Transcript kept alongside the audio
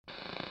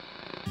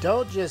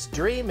Don't just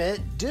dream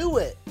it, do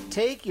it!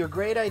 Take your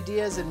great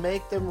ideas and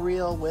make them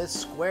real with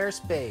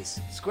Squarespace.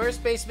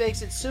 Squarespace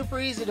makes it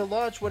super easy to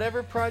launch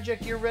whatever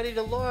project you're ready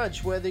to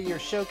launch, whether you're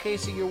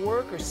showcasing your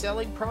work or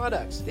selling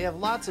products. They have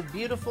lots of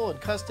beautiful and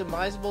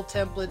customizable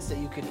templates that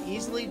you can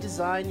easily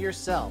design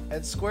yourself.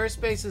 And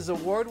Squarespace's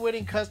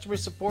award-winning customer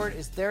support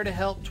is there to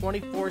help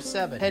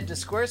 24/7. Head to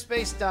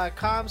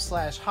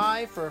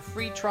squarespace.com/hi for a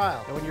free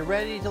trial. And when you're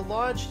ready to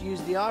launch, use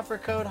the offer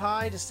code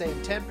HI to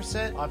save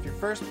 10% off your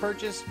first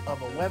purchase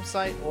of a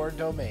website or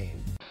domain.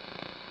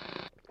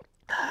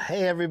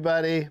 Hey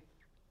everybody,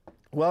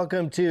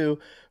 welcome to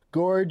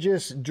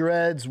Gorgeous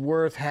Dreads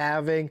Worth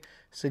Having,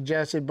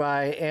 suggested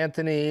by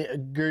Anthony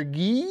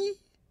Girgi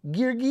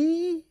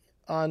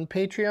on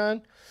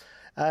Patreon.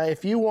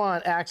 If you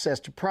want access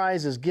to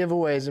prizes,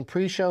 giveaways, and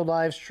pre-show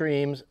live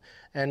streams,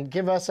 and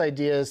give us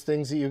ideas,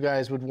 things that you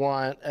guys would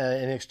want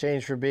in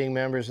exchange for being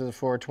members of the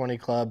 420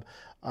 Club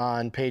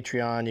on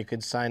Patreon, you can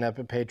sign up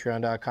at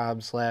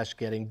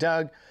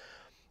patreon.com/gettingdoug.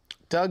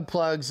 Doug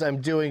plugs, I'm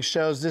doing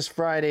shows this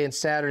Friday and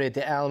Saturday at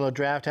the Alamo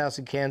Drafthouse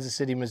in Kansas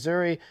City,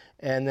 Missouri,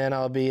 and then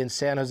I'll be in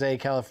San Jose,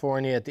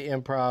 California at the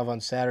Improv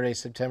on Saturday,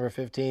 September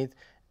 15th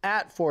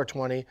at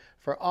 420.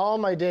 For all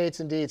my dates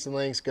and deets and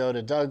links, go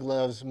to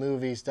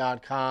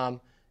douglovesmovies.com.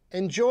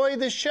 Enjoy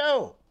the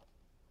show!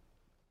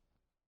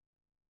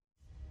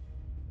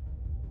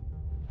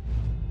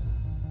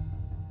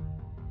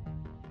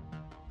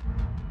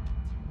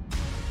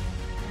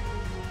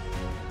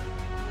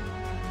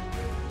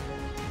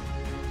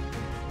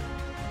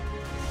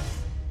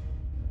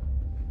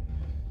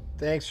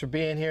 Thanks for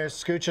being here.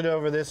 Scooch it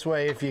over this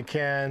way if you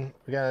can.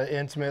 We got an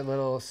intimate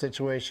little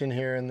situation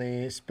here in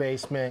the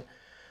basement.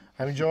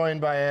 I'm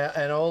joined by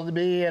an old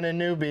bee and a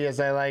newbie,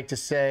 as I like to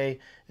say.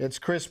 It's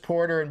Chris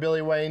Porter and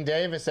Billy Wayne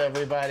Davis,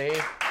 everybody.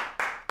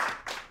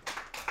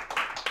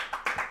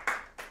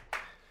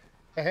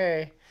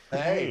 Hey.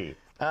 Hey.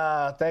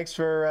 Thanks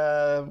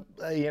for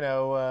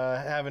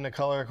having a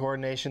color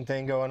coordination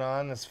thing going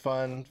on. It's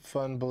fun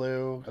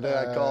blue.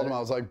 I called him. I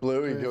was like,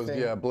 blue. He goes,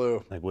 yeah,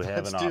 blue. Like we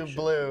have Let's an do option.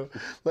 blue.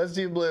 Let's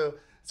do blue.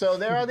 So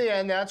there on the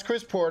end, that's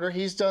Chris Porter.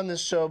 He's done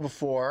this show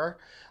before,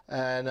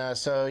 and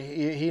so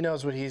he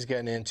knows what he's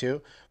getting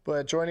into.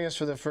 But joining us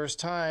for the first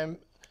time,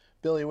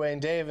 Billy Wayne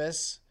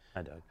Davis.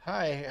 Hi, Doug.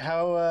 Hi.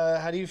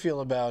 How do you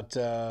feel about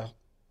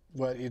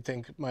what you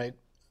think might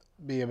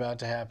be about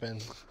to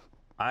happen?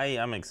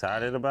 I'm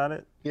excited about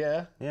it.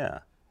 Yeah? Yeah.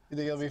 You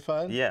think it'll be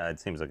fun? Yeah, it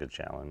seems like a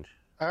challenge.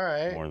 All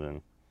right. More than...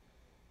 It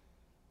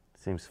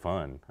seems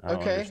fun. I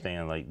don't Okay.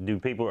 understand. Like,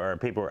 are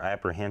people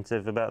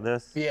apprehensive about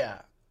this?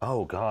 Yeah.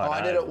 Oh, God. Oh,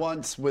 I did it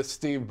once with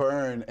Steve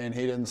Byrne, and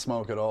he didn't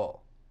smoke at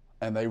all.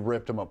 And they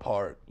ripped him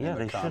apart. Yeah, in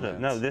they the should have.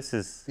 comments. No, this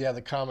is... Yeah,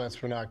 the comments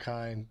were not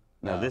kind.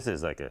 No, this is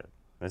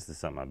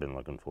something I've been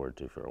looking forward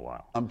to for a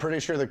while. I'm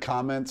pretty sure the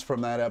comments from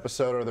that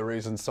episode are the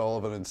reason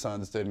Sullivan and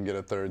Sons didn't get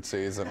a third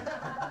season.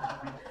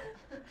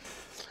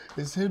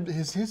 Is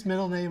his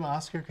middle name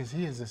Oscar? Because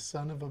he is a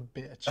son of a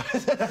bitch.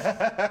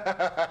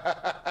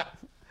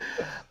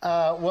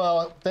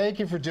 Well, thank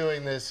you for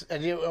doing this.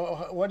 And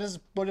what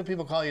do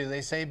people call you? Do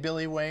they say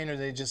Billy Wayne or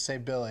they just say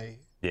Billy?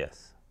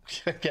 Yes.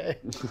 Okay.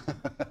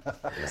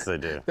 Yes, they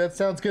do. That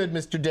sounds good,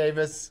 Mr.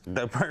 Davis.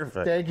 They're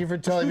perfect. Thank you for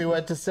telling me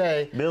what to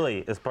say.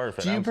 Billy is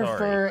perfect. Do you I'm prefer?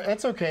 sorry.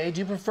 That's okay. Do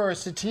you prefer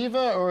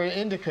sativa or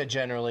indica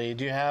generally?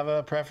 Do you have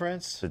a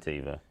preference?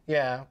 Sativa.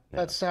 Yeah,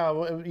 that's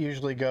how it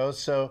usually goes.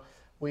 So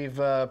we've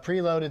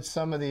preloaded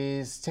some of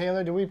these.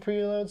 Taylor, did we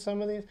preload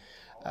some of these?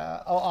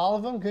 All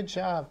of them? Good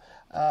job.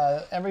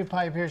 Every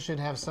pipe here should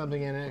have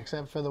something in it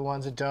except for the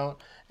ones that don't.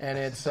 And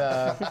it's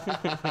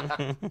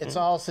it's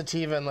all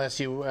sativa unless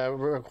you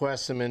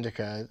request some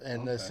indica.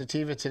 And the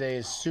sativa today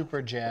is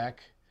Super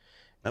Jack.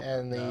 Nope.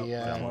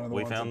 And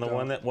We found the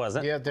one that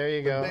wasn't. yeah, there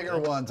you go. Bigger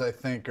ones, I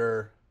think,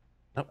 are...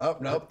 Nope. Oh,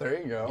 nope,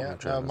 there you go.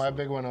 Yeah, my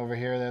big one over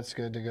here, that's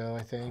good to go,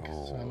 I think.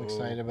 So I'm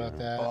excited about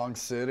that. Bong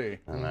City.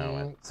 I know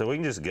it. So we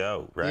can just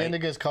go, The right?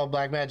 indica is called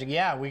Black Magic.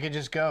 Yeah, we could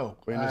just go.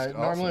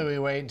 Awesome. Normally we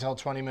wait until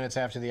 20 minutes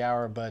after the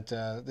hour, but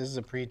this is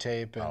a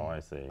pre-tape and Oh, I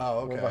see. Oh,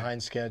 okay. we're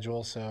behind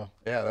schedule, so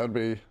Yeah, that'd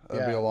be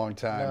a long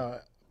time. no,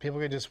 people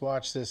could just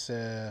watch this.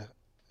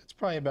 It's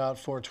probably about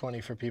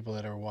 4:20 for people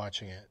that are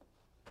watching it.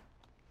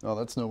 Oh,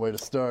 that's no way to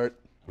start.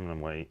 I'm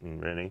gonna wait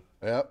and ready.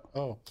 Yep.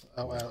 Oh,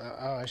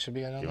 I should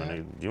be on that? Do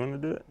you want to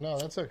do it? No,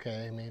 that's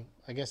okay. I mean,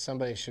 I guess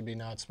somebody should be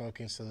not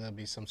smoking, so there'll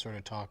be some sort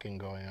of talking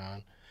going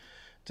on.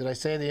 Did I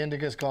say the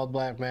indica is called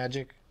Black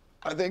Magic?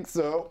 I think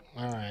so.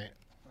 All right.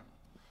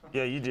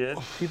 Yeah, you did.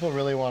 People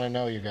really want to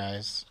know, you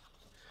guys.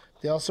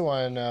 They also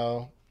want to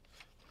know,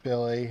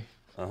 Billy,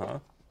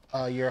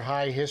 your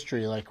high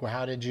history. Like,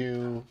 how did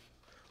you,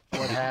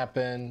 what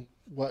happened?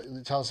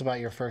 Tell us about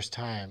your first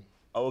time.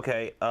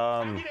 Okay.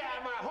 I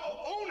have my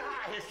whole own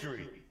high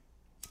history.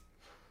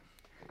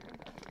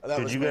 That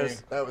Did was you me.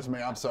 guys- That was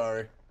me. I'm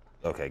sorry.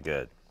 Okay,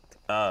 good.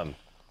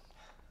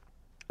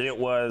 It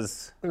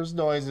was. There's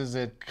noises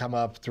that come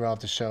up throughout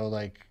the show,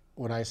 like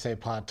when I say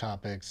plot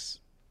topics,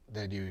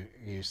 then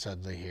you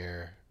suddenly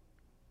hear.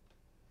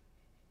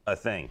 A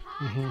thing.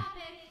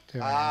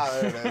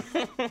 There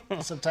it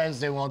is. Sometimes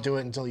they won't do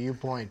it until you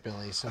point,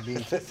 Billy. So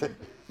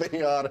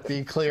Be honest.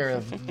 be clear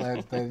of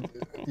that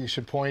you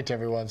should point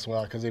every once in a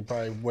while because they're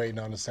probably waiting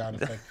on a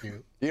sound effect for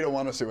you. You don't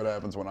want to see what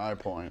happens when I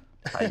point.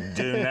 I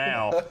do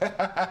now.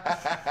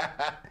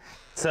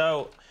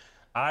 So,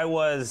 I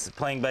was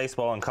playing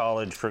baseball in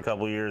college for a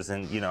couple years,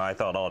 and I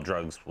thought all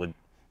drugs would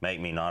make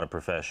me not a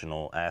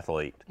professional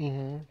athlete.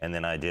 Mm-hmm. And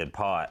then I did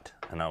pot,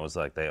 and I was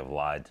like, they have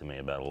lied to me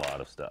about a lot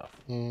of stuff.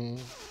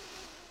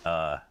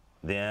 Mm-hmm.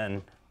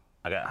 Then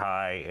I got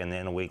high, and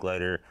then a week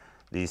later,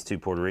 these two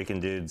Puerto Rican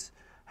dudes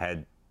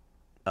had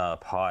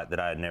pot that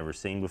I had never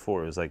seen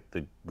before. It was like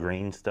the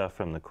green stuff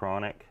from the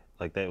Chronic.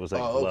 Like that was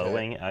like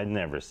glowing. I'd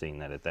never seen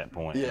that at that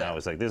point. Yeah. And I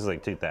was like, this is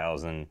like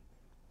 2000,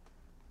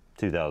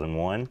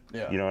 2001.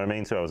 Yeah. You know what I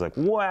mean? So I was like,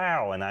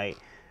 wow. And I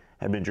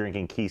had been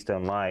drinking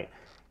Keystone Light,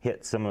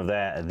 hit some of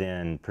that, and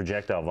then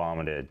projectile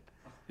vomited.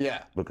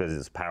 Yeah. Because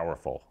it's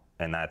powerful.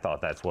 And I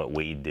thought that's what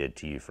weed did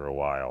to you for a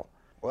while.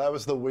 Well, that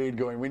was the weed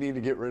going, we need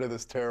to get rid of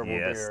this terrible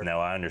beer. Yes, no,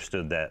 I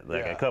understood that.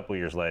 Like a couple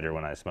years later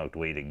when I smoked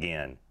weed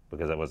again,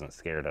 because I wasn't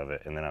scared of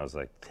it. And then I was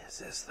like,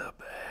 this is the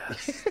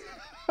best.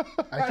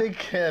 I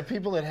think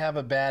people that have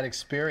a bad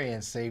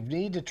experience, they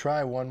need to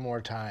try one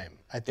more time.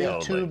 I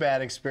think two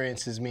bad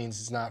experiences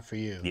means it's not for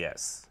you.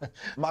 Yes.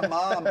 My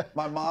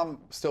mom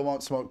still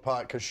won't smoke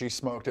pot because she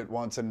smoked it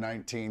once in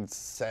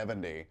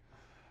 1970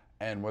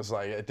 and was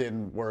like, it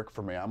didn't work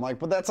for me. I'm like,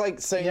 but that's like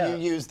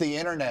saying you used the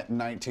internet in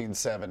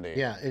 1970.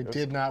 Yeah, it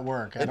did not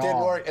work at all. It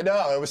didn't work.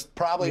 No, it was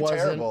probably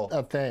terrible.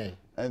 Wasn't a thing.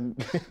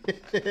 And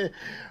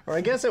or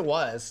I guess it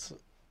was.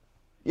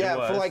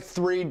 Yeah, for like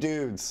 3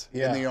 dudes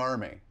in the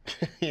army.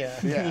 Yeah.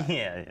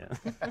 Yeah.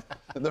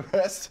 The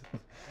rest,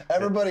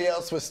 everybody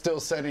else was still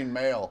sending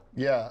mail.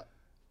 Yeah.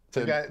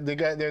 The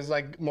guy, there's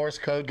like Morse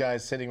code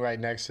guys sitting right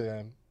next to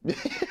them.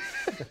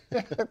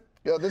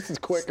 Yo, this is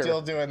quicker.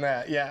 Still doing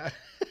that, yeah.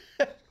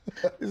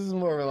 This is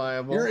more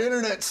reliable. Your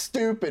internet's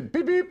stupid.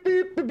 Beep, beep,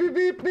 beep, beep, beep,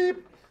 beep,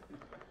 beep.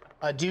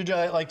 Do you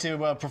like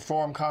to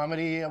perform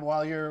comedy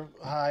while you're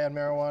high on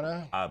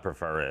marijuana? I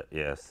prefer it,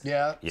 yes.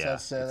 Yeah? Yeah.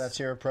 So that's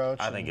your approach?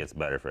 I think it's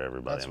better for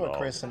everybody That's involved. what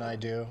Chris and I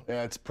do.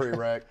 Yeah, it's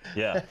prereq.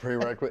 Yeah.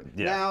 Prerequisite.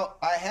 Yeah. Now,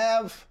 I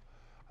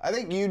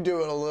think you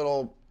do it a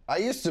little, I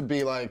used to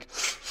be like,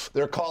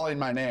 they're calling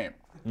my name.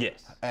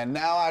 Yes. And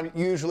now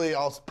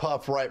I'll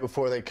puff right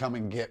before they come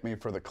and get me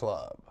for the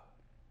club.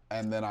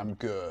 And then I'm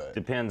good.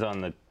 Depends on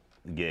the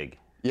gig.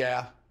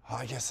 Yeah. Oh,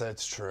 I guess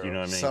that's true. You know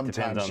what I mean?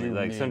 Sometimes Depends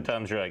on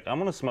sometimes you're like, I'm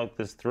gonna smoke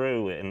this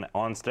through and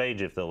on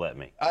stage if they'll let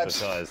me.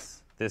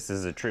 Because this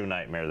is a true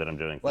nightmare that I'm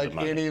doing for the like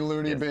money. any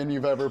loony bin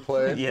you've ever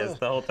played. Yes,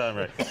 the whole time.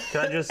 Right.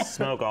 Can I just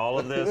smoke all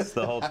of this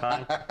the whole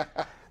time?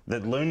 The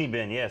loony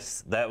bin,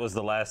 yes. That was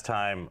the last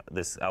time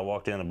I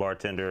walked in, a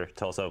bartender,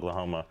 Tulsa,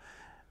 Oklahoma,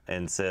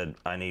 and said,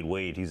 I need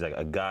weed. He's like,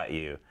 I got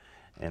you.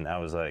 And I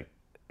was like,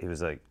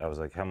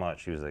 how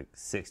much? He was like,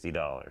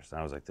 $60. And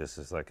I was like, this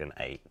is like an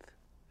eighth.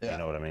 Yeah. You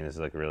know what I mean? This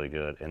is like really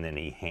good. And then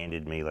he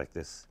handed me like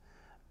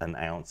an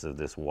ounce of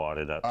this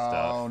wadded up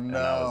stuff. Oh, no. And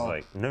I was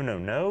like,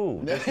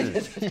 no. This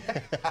is,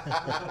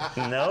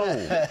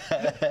 no.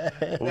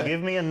 Well,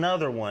 give me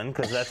another one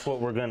because that's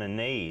what we're going to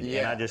need. Yeah.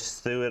 And I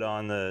just threw it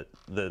on the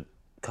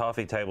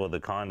coffee table of the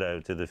condo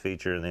to the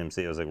feature and the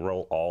MC. I was like,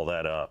 roll all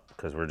that up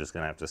because we're just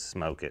going to have to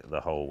smoke it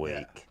the whole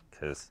week.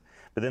 But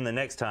then the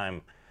next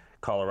time,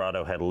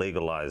 Colorado had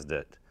legalized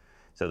it.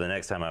 So the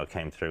next time I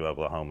came through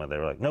Oklahoma, they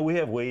were like, no, we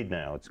have weed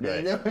now. It's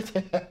great.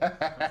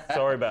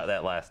 Sorry about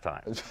that last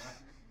time.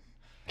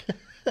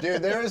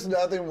 Dude, there is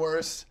nothing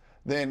worse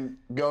than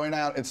going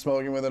out and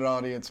smoking with an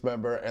audience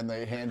member and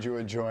they hand you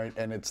a joint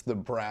and it's the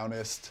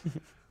brownest,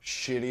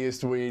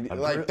 shittiest weed.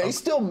 They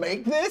still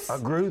make this? I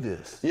grew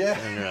this. Yeah.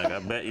 And you're like, I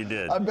bet you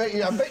did. I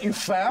bet you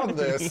found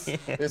this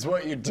is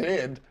what you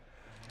did.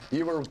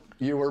 You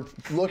were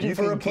looking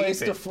for a place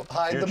to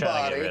hide the body. You're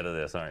trying to get rid of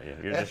this, aren't you?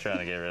 You're just trying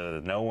to get rid of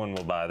it. No one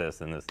will buy this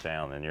in this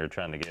town, and you're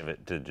trying to give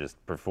it to just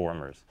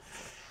performers.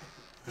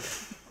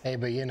 Hey,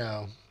 but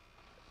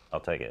I'll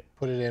take it.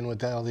 put it in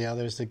with all the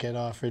others that get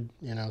offered.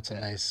 Can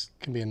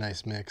be a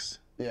nice mix.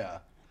 Yeah.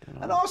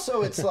 And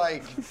also, it's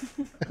like,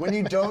 when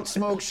you don't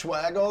smoke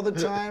swag all the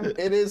time,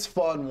 it is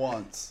fun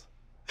once.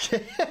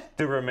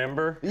 To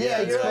remember?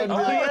 Yeah, you're like,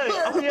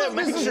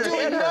 Make sure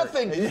doing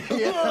nothing.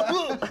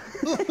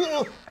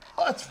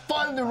 It's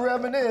fun to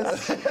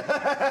reminisce.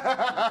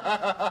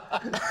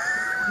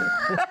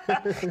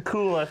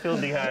 Cool, I feel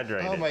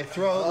dehydrated. Oh, my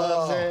throat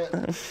loves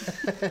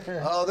it.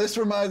 Oh, this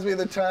reminds me of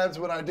the times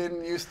when I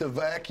didn't used to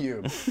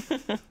vacuum.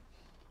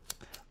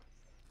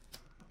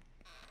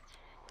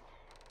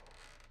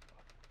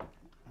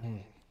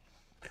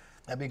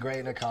 That'd be great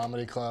in a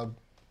comedy club.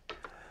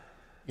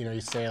 You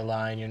say a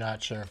line, you're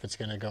not sure if it's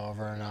going to go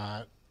over or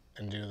not,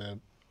 and do the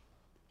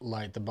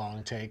light the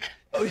bong take.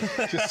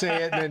 Just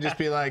say it and then just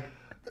be like,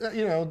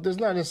 there's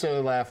not necessarily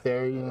a laugh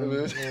there.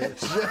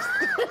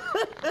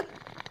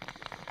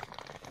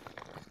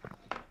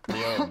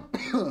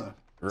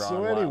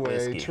 So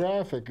anyway,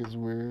 traffic is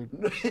weird.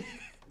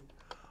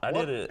 I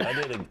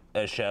did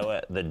a show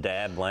at the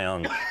Dad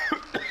Lounge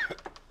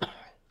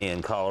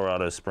in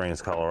Colorado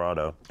Springs,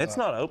 Colorado. It's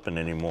not open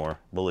anymore,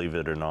 believe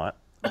it or not.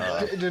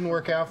 It didn't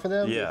work out for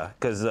them? Yeah,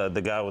 because the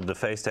guy with the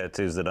face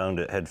tattoos that owned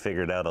it had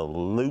figured out a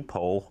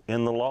loophole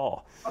in the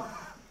law.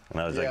 And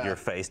I was like, Yeah. your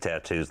face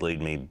tattoos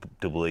lead me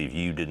to believe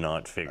you did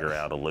not figure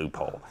out a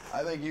loophole.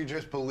 I think you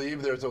just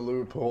believe there's a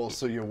loophole,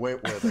 so you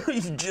went with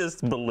it. You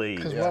just believe.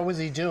 Because what was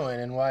he doing,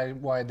 and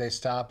why'd they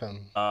stop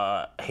him?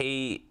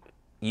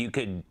 You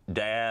could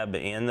dab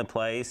in the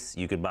place,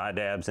 you could buy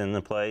dabs in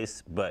the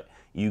place, but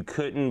you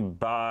couldn't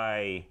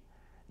buy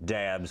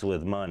dabs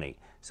with money.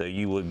 So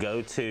you would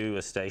go to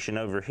a station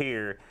over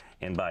here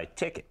and buy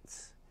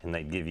tickets, and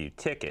they'd give you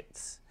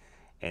tickets.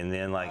 And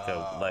then like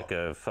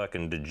a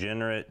fucking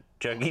degenerate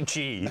Chuck E.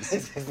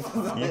 Cheese,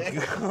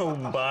 you go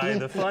buy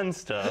the fun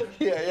stuff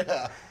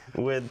Yeah.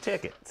 with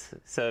tickets.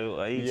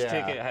 So each Yeah.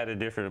 ticket had a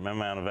different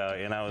amount of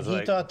value, and I was He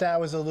like, thought that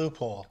was a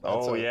loophole.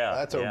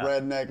 That's a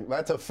redneck.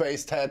 That's a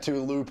face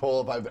tattoo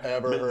loophole if I've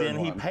ever But heard then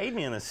he one. paid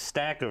me in a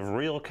stack of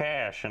real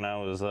cash, and I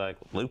was like,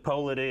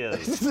 loophole it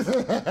is.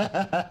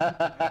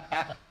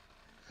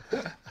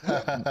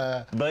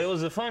 But it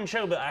was a fun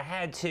show, but I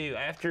had to,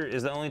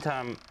 is the only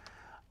time,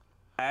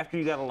 after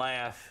you got a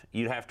laugh,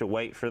 you'd have to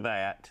wait for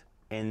that,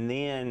 and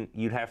then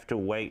you'd have to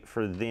wait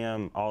for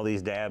them, all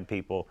these dab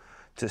people,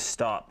 to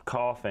stop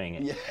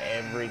coughing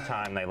every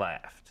time they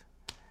laughed.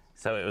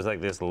 So it was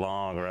like this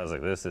long, where I was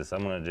like,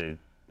 I'm gonna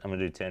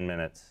do 10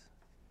 minutes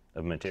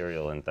of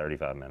material in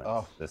 35 minutes.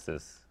 Oh. This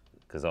is,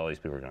 because all these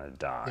people are gonna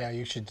die. Yeah,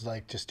 you should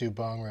like just do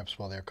bong rips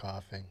while they're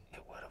coughing.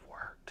 It would have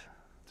worked.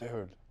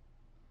 Dude.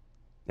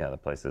 Yeah, the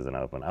place isn't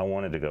open. I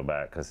wanted to go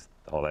back because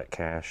all that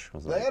cash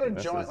was. They had a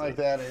joint like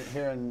that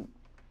here in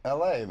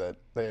LA that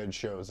they had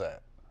shows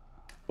at.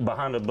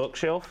 Behind a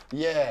bookshelf.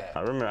 Yeah.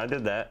 I remember I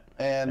did that,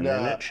 And,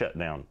 then it shut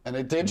down. And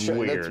it did show,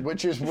 Weird.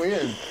 which is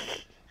weird.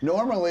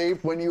 Normally,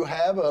 when you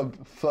have a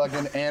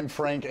fucking Anne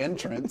Frank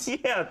entrance,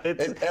 Yeah,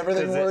 everything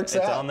 'cause works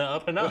it's out. on the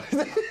up and up.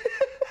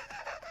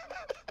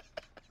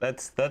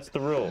 That's the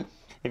rule.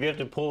 If you have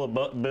to pull a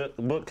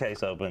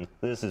bookcase open,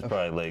 this is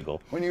probably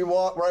legal. when you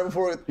walk, right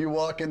before you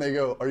walk in, they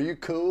go, "Are you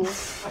cool?"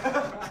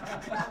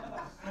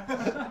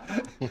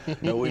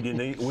 No, we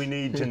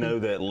need to know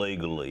that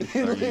legally.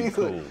 Are you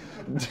cool?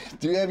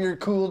 Do you have your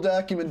cool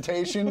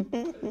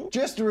documentation?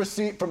 Just a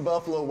receipt from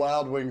Buffalo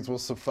Wild Wings will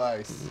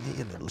suffice.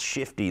 He got a little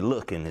shifty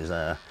look in his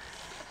eye.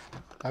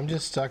 I'm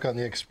just stuck on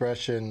the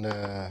expression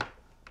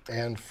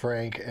Anne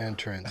Frank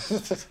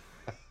entrance.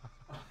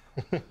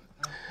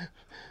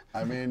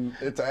 I mean,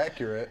 it's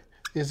accurate.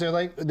 Is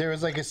there there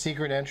was like a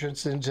secret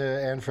entrance into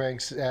Anne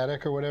Frank's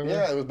attic or whatever?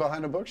 Yeah, it was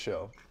behind a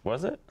bookshelf.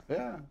 Was it?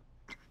 Yeah.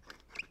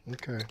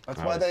 Okay.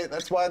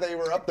 That's why they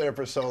were up there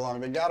for so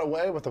long. They got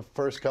away with the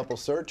first couple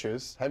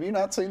searches. Have you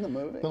not seen the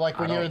movie? But like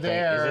when I you're don't think-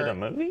 there, Is it a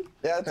movie?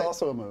 Yeah, it's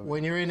also a movie.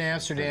 when you're in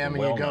Amsterdam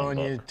and you go well-known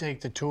and you book.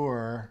 take the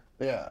tour,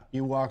 Yeah.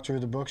 you walk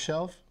through the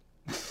bookshelf?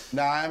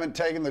 No, I haven't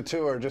taken the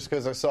tour just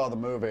because I saw the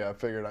movie. I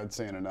figured I'd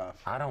seen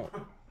enough. I don't.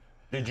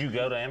 Did you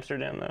go to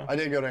Amsterdam though? I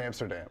did go to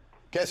Amsterdam.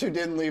 Guess who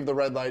didn't leave the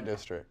red light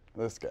district?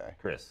 This guy.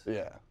 Chris.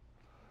 Yeah.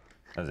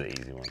 That was an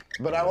easy one.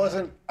 But I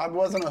wasn't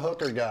a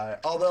hooker guy.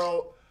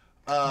 Although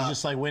You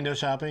just like window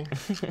shopping?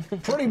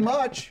 pretty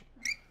much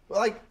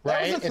like that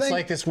Right? was the It's thing.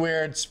 like this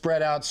weird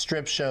spread out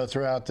strip show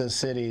throughout the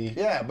city.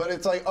 Yeah, but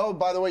it's like, oh,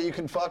 by the way, you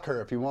can fuck her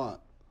if you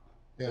want.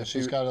 Yeah,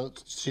 she's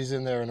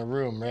in there in a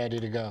room ready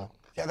to go.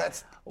 Yeah,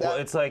 Well,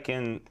 it's like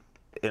in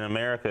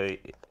America,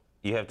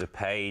 you have to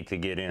pay to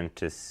get in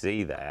to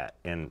see that.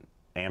 In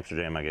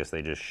Amsterdam, I guess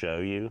they just show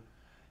you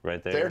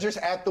right there. they're just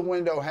at the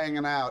window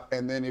hanging out,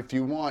 and then if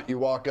you want, you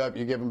walk up,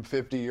 you give them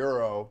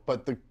 €50.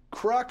 But the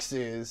crux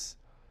is,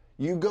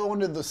 you go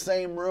into the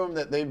same room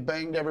that they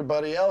banged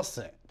everybody else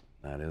in.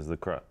 That is the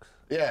crux.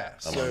 Yeah,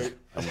 so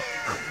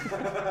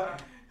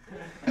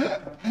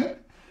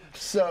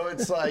so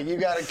it's like you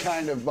got to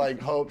kind of like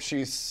hope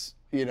she's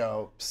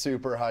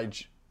super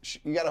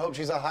you got to hope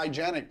she's a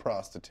hygienic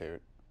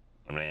prostitute,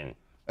 I mean,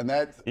 and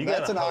that's an you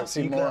gotta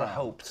oxymoron.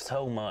 hope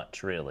so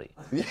much, really.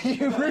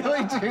 You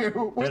really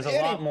do. There's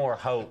a lot more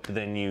hope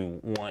than you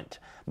want.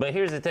 But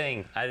here's the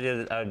thing: I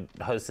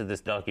hosted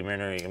this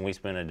documentary, and we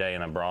spent a day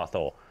in a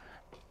brothel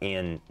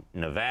in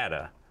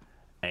Nevada,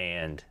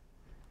 and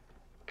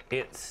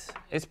it's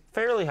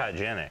fairly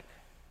hygienic.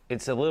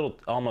 It's a little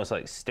almost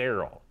like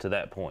sterile to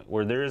that point,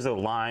 where there is a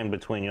line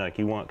between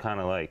you want kind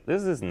of like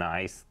this is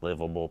nice,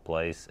 livable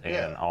place, and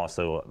Yeah.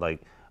 also like,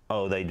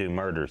 oh, they do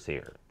murders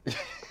here.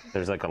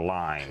 There's like a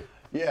line.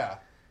 Yeah.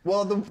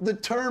 Well, the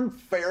term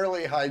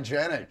fairly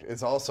hygienic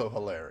is also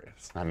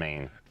hilarious. I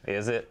mean,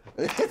 is it?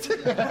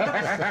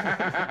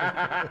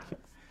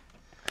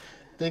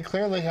 They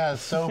clearly have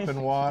soap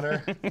and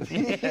water.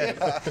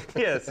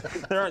 Yes.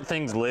 There aren't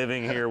things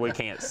living here we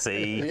can't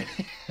see.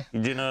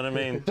 Do you know what I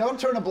mean? Don't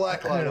turn a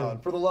black light on,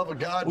 for the love of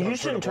God. You don't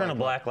shouldn't turn a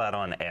black light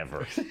on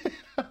ever.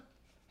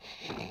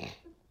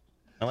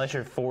 Unless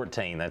you're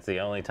 14, that's the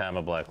only time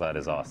a black light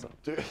is awesome.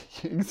 Dude,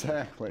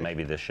 exactly.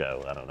 Maybe the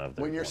show, I don't know. If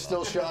When you're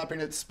still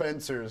shopping at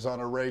Spencer's on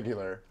a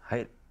regular.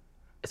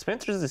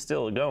 Spencer's is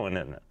still going,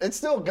 isn't it? It's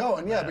still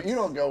going, yeah, but you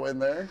don't go in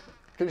there.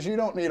 Because you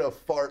don't need a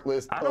fart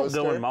list I poster.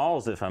 don't go in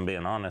malls if I'm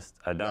being honest.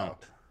 I don't.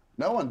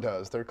 No one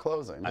does. They're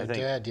closing. I think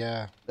Dead,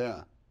 yeah.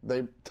 Yeah.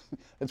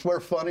 It's where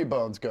Funny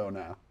Bones go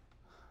now.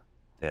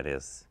 that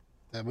is.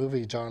 That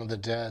movie, Dawn of the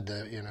Dead,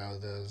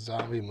 the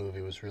zombie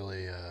movie was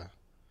really a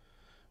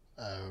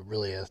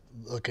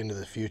look into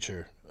the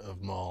future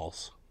of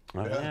malls.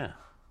 Oh, yeah.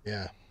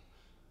 Yeah.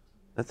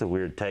 That's a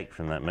weird take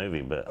from that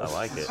movie, but I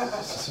like it.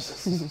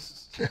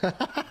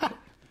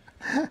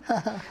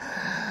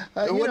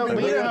 You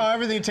know how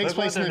everything takes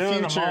place in the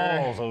future.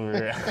 malls over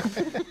here.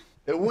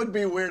 It would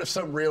be weird if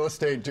some real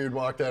estate dude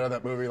walked out of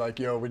that movie like,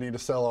 yo, we need to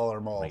sell all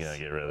our malls. We gotta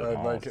get rid of the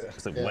malls.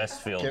 It's like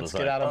Westfield Kids was get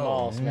like, out of oh,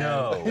 malls, man.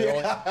 no.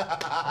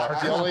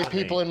 The only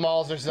people in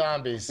malls are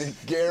zombies.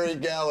 Gary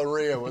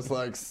Galleria was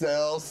like,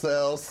 sell,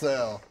 sell,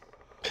 sell.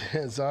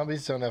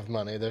 Zombies don't have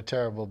money. They're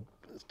terrible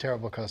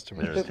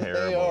customers. They're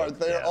terrible. They are.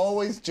 They're Yes.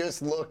 always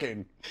just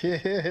looking.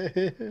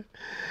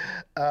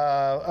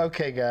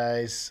 Okay,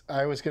 guys.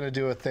 I was going to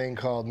do a thing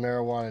called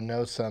Marijuana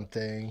Knows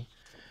Something.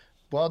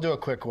 Well, I'll do a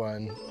quick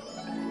one.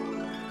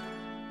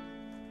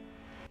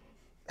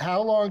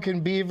 How long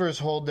can beavers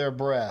hold their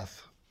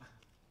breath?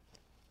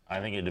 I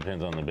think it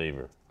depends on the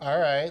beaver. All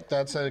right,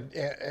 that's an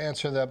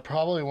answer that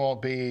probably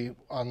won't be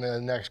on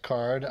the next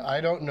card. I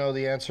don't know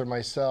the answer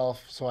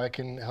myself, so I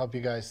can help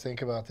you guys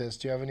think about this.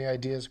 Do you have any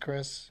ideas,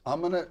 Chris? They're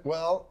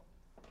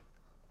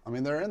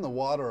in the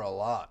water a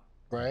lot.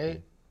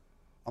 Right?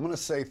 I'm going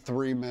to say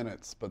 3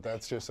 minutes, but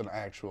that's just an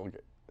actual.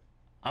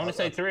 I'm gonna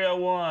say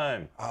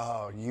 301.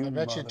 Oh, you. I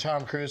bet you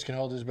Tom Cruise can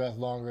hold his breath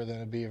longer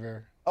than a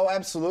beaver. Oh,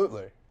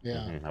 absolutely.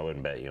 Yeah. I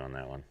wouldn't bet you on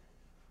that one.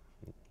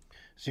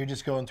 So you're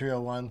just going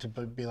 301 to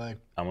be like,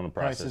 I'm gonna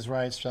Price is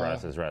Right style.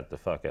 Price is Right the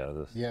fuck out of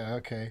this. yeah,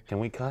 okay. Can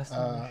we cuss?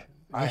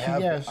 I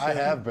have. Yeah, I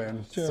sure. have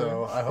been.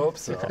 So I hope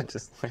so. I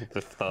just like the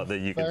thought that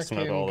you could smoke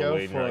Fucking all the go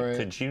weed. And you're for like, it.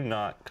 could you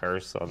not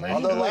curse on that?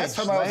 Although last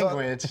time I was on,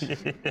 Language.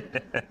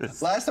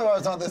 last time I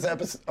was on this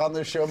episode on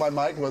this show, my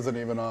mic wasn't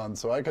even on,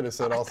 so I could have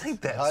said all I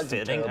think that's kinds of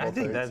fitting. terrible I think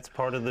things. that's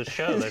part of the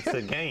show. That's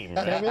the game.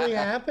 That Right? really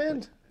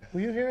happened?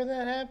 Were you here when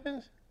that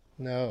happened?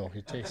 No,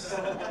 he takes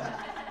no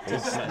Look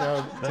who's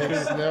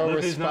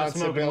not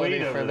smoking responsibility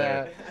weed for over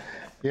there. that.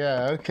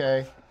 Yeah,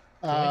 okay.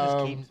 Can we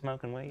just keep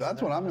smoking weed?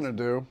 That's what I'm gonna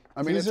do.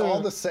 I mean, These it's all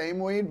are- the same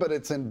weed, but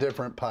it's in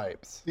different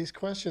pipes. These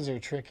questions are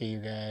tricky, you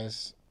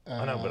guys.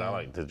 I know, but I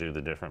like to do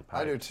the different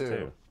pipes I do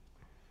too.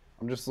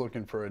 I'm just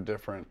looking for a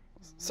different.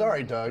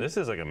 Sorry, Doug. This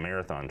is like a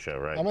marathon show,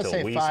 right? I'm gonna Till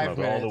say we 5 smoke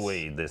all minutes. the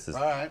weed. This is.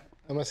 All right.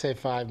 I'm gonna say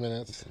 5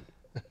 minutes.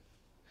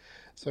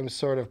 So I'm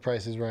sort of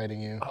Price is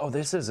Righting you. Oh,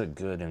 this is a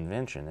good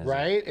invention, isn't it?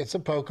 Right? It's a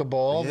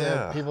Pokeball.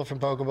 Yeah. The people from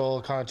Pokeball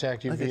will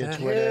contact you Look at via that.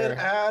 Twitter. Get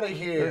out of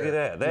here. Look at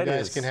that. You That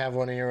guys is. can have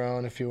one of your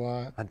own if you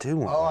want. I do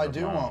want. Oh, one I of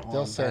do mine. want one.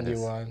 They'll send That you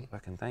is- one.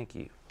 Fucking thank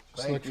you.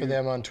 Just Thank look for you.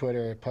 them on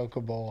Twitter at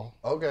Pokeball.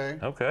 Okay.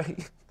 Okay.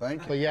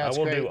 Thank But you. yeah, I it's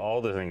will great. do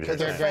all the things you're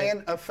Because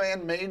saying. a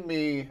fan made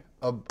me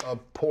a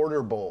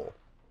porter bowl,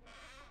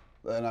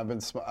 and I've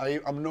been.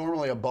 I'm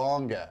normally a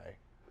bong guy,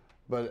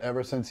 but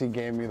ever since he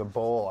gave me the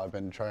bowl, I've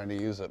been trying to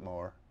use it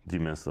more. Do you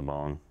miss the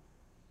bong?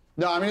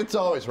 No, I mean it's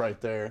always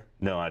right there.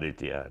 No, I do.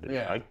 Yeah, I do.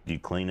 Yeah. You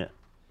clean it.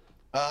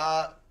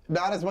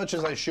 Not as much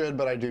as I should,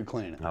 but I do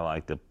clean it. I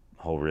like the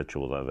whole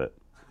ritual of it.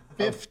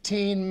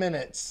 15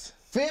 minutes.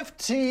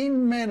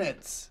 15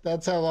 minutes.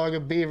 That's how long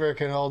a beaver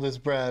can hold his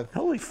breath.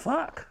 Holy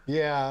fuck.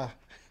 Yeah.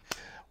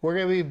 We're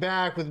going to be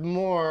back with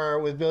more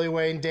with Billy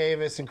Wayne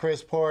Davis and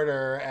Chris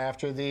Porter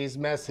after these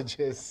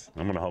messages.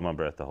 I'm gonna hold my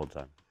breath the whole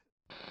time.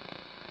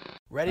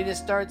 Ready to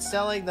start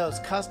selling those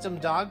custom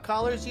dog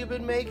collars you've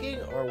been making?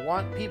 Or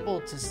want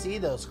people to see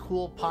those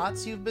cool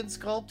pots you've been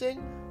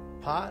sculpting?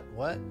 Pot?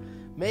 What?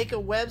 Make a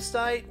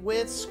website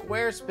with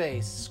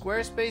Squarespace.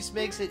 Squarespace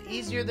makes it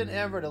easier than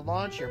ever to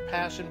launch your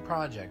passion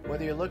project.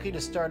 Whether you're looking to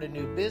start a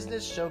new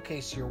business,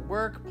 showcase your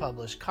work,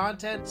 publish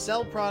content,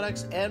 sell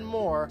products, and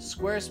more,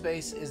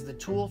 Squarespace is the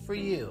tool for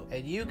you.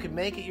 And you can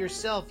make it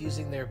yourself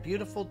using their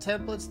beautiful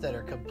templates that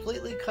are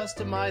completely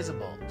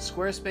customizable.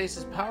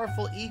 Squarespace's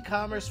powerful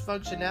e-commerce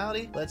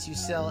functionality lets you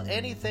sell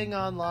anything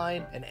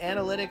online, and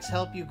analytics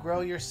help you grow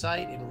your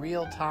site in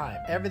real time.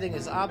 Everything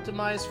is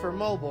optimized for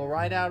mobile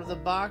right out of the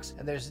box,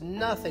 and there's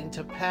nothing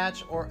to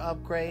patch or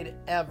upgrade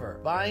ever.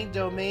 Buying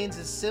domains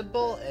is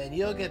simple, and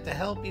you'll get the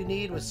help you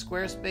need with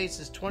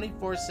Squarespace's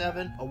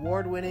 24/7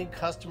 award-winning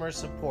customer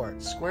support.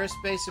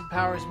 Squarespace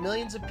empowers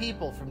millions of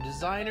people, from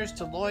designers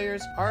to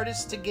lawyers,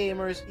 artists to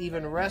gamers,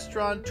 even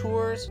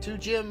restaurateurs to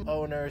gym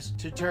owners,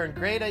 to turn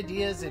great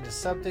ideas into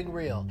something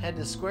real. Head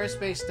to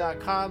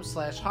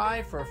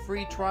squarespace.com/hi for a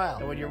free trial.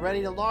 And when you're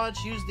ready to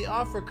launch, use the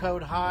offer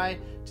code HI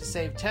to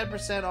save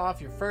 10% off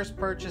your first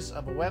purchase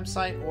of a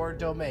website or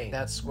domain.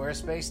 That's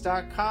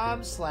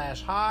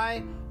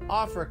squarespace.com/hi,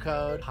 offer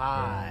code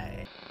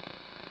HI.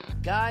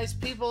 Guys,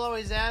 people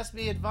always ask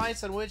me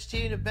advice on which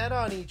team to bet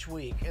on each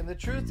week, and the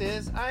truth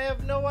is, I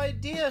have no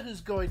idea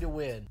who's going to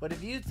win. But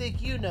if you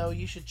think you know,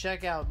 you should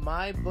check out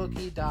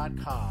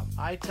mybookie.com.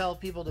 I tell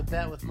people to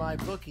bet with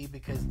MyBookie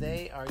because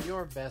they are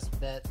your best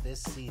bet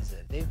this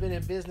season. They've been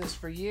in business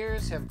for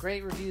years, have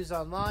great reviews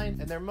online,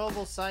 and their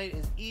mobile site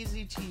is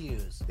easy to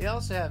use. They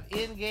also have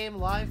in-game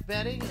live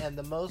betting and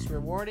the most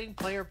rewarding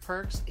player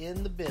perks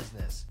in the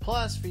business.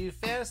 Plus, for you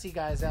fantasy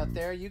guys out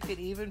there, you can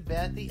even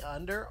bet the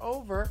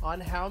under-over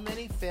on how many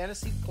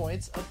fantasy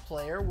points a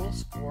player will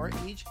score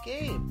each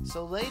game.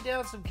 So lay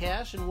down some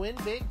cash and win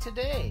big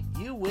today.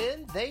 You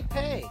win, they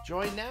pay.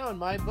 Join now and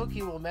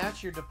MyBookie will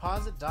match your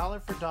deposit dollar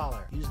for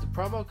dollar. Use the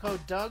promo code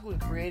Doug when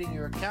creating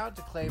your account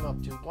to claim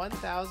up to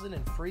 $1,000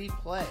 in free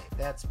play.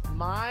 That's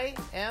MyBookie,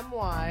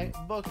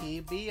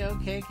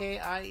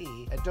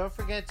 B-O-K-K-I-E. And don't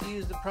forget to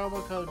use the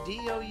promo code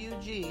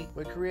DOUG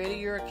when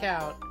creating your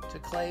account to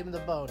claim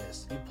the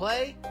bonus. You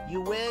play, you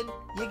win,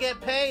 you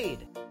get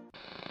paid.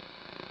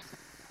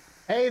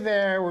 Hey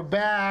there, we're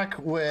back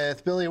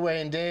with Billy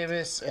Wayne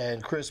Davis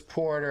and Chris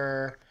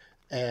Porter,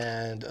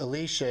 and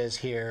Alicia is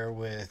here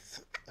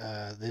with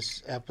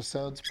this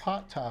episode's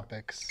Pot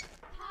Topics.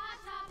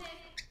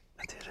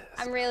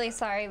 I'm really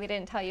sorry we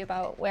didn't tell you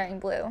about wearing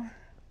blue.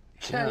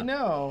 Yeah, I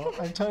know.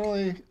 I'm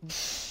totally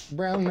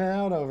browning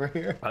out over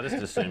here. I just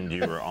assumed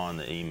you were on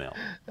the email.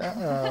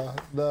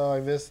 No, I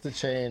missed the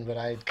chain, but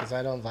because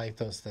I don't like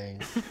those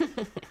things.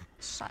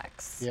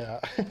 Shucks. Yeah.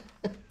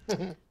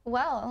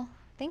 Well,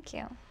 thank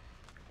you.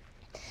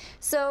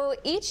 So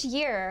each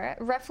year,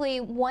 roughly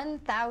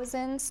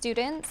 1,000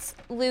 students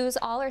lose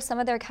all or some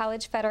of their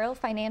college federal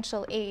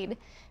financial aid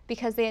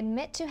because they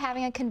admit to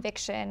having a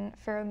conviction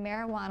for a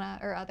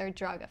marijuana or other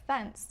drug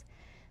offense.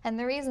 And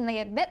the reason they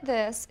admit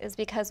this is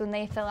because when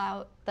they fill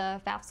out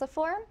the FAFSA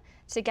form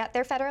to get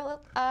their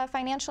federal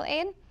financial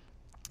aid,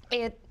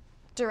 it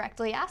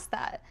directly asks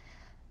that.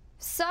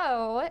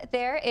 So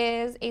there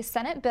is a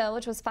Senate bill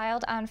which was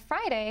filed on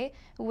Friday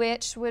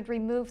which would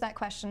remove that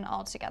question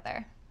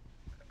altogether.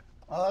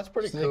 Oh, that's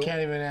pretty So cool. they can't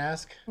even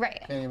ask?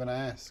 Right. Can't even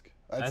ask.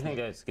 I think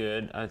that's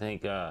good. I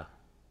think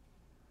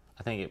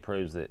it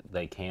proves that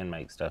they can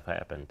make stuff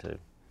happen too.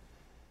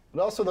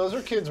 But also, those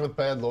are kids with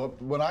bad law.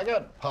 When I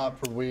got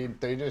popped for weed,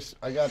 had a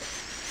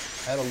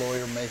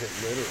lawyer make it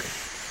literally.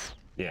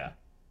 Yeah.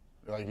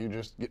 Like you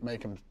just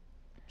make them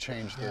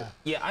change the.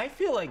 Yeah, I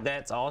feel like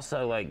that's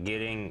also like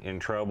getting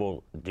in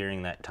trouble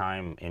during that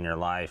time in your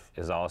life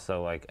is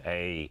also like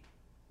a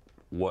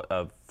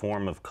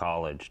form of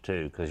college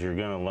too, because you're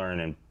going to learn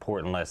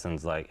important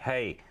lessons like,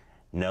 hey,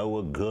 know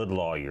a good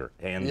lawyer,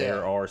 and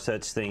there are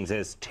such things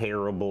as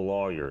terrible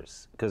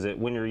lawyers. Because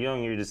when you're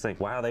young, you just think,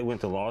 wow, they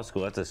went to law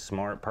school, that's a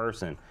smart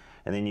person.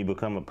 And then you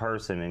become a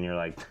person, and you're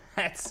like,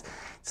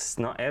 it's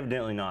not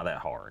evidently not that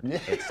hard.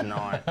 It's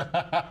not.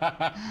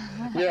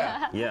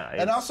 Yeah. Yeah.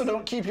 And also,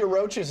 don't keep your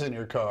roaches in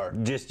your car.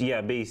 Just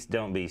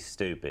don't be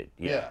stupid.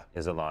 Yeah.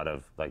 Is a lot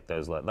of like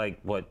those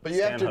like what But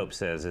you have to- Stanhope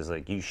says is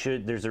like you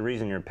should. There's a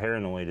reason you're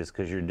paranoid is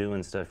because you're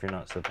doing stuff you're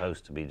not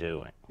supposed to be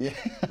doing. Yeah.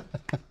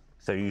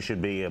 So you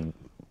should be a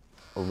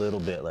little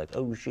bit like,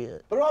 oh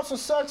shit. But it also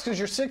sucks because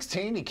you're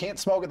 16, you can't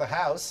smoke at the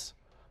house,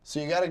 so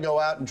you got to go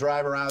out and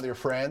drive around with your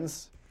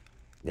friends.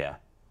 Yeah.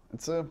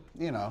 It's a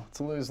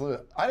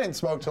lose-lose. I didn't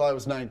smoke till I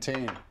was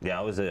 19.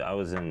 Yeah. I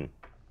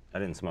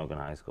didn't smoke in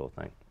high school,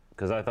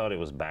 because I thought it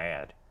was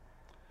bad.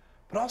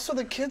 But also,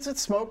 the kids that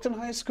smoked in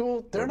high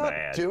school, they're not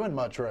bad. doing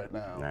much right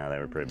now. No, they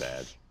were pretty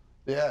bad.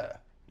 Yeah.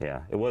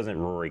 Yeah. It wasn't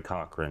Rory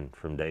Cochrane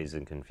from Dazed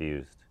and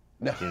Confused.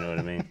 No. You know what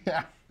I mean?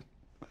 Yeah.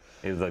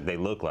 It was like they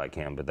looked like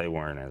him, but they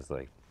weren't as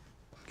like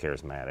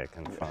charismatic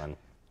and fun.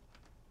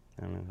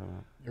 I mean,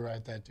 You're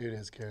right, that dude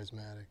is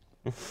charismatic.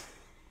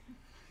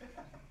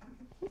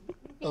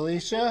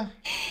 Alicia?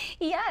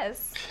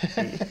 Yes.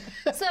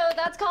 So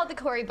that's called the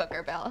Cory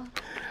Booker bill.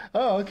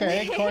 Oh,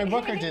 okay. Cory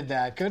Booker did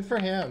that. Good for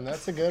him.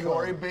 That's a good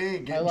Cory one. B. I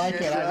getting like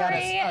shit it. done.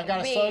 I got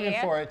a B. slogan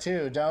for it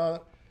too.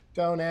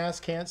 Don't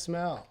ask, can't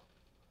smell.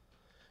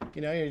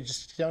 You know, you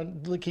just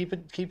don't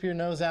keep your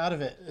nose out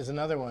of it is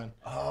another one.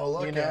 Oh,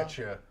 look You know? at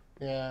you.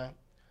 Yeah.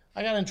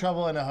 I got in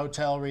trouble in a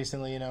hotel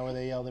recently, where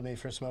they yelled at me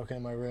for smoking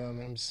in my room,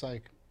 and I'm just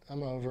like,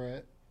 I'm over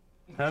it.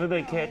 how did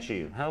they catch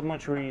you? How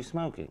much were you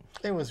smoking?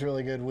 It was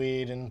really good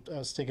weed, and I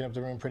was sticking up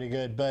the room pretty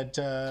good, but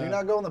Do you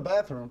not go in the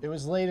bathroom? it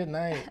was late at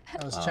night.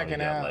 I was You checking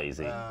got out.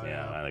 lazy.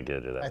 Yeah, I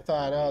get to that. I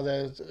thought, oh,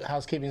 the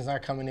housekeeping's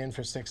not coming in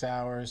for 6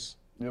 hours.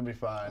 You'll be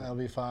fine. I'll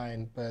be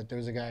fine. But there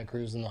was a guy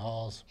cruising the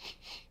halls,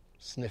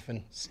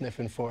 sniffing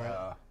for it.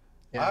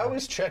 Yeah. I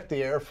always check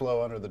the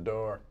airflow under the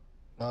door.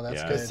 Oh,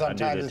 that's Yeah, good. I do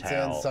Sometimes the it's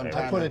towel in,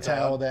 sometimes Put a it's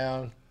towel out.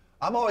 down.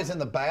 I'm always in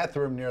the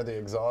bathroom near the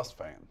exhaust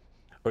fan.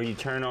 Or you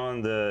turn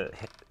on the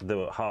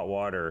hot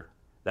water.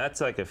 That's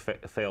like a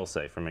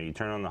fail-safe for me. You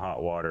turn on the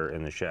hot water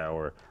in the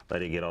shower,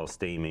 let it get all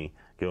steamy,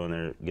 go in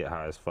there, get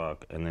high as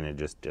fuck, and then it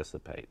just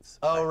dissipates.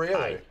 Oh, really?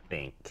 I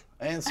think.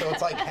 And so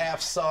it's like half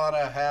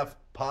sauna, half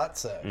pot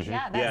sesh.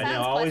 Yeah, that Yeah, sounds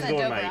no, I always pleasant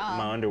go in my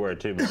overall. underwear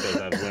too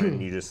because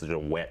you just a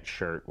wet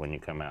shirt when you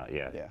come out.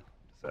 Yeah. Yeah.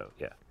 So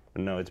yeah.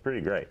 But no, it's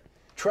pretty great.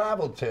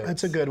 Travel tips.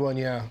 That's a good one,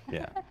 yeah.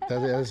 Yeah.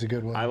 That is a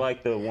good one. I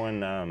like the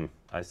one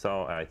I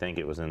saw. I think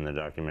it was in the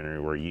documentary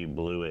where you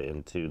blew it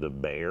into the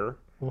bear.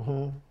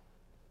 Mm-hmm.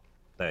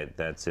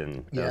 That's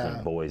in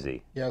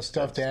Boise. Yeah,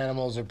 stuffed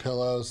animals or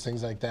pillows,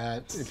 things like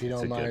that. If you don't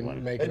a good mind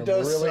one. making It them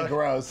does really suck.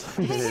 gross.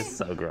 It is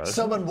so gross.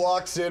 Someone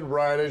walks in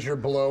right as you're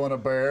blowing a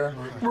bear.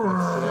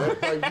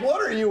 Like,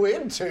 what are you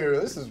into?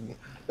 This is.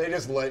 They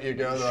just let you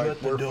go. They're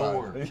like, we're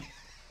fine.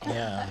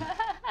 Yeah.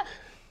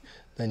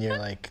 Then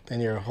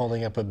you're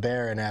holding up a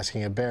bear and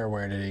asking a bear,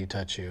 where did he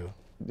touch you?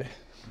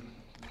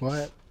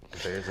 What? The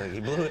bear's like, he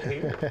blew it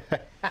here.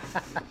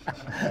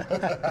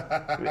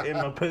 In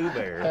my Pooh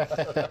Bear.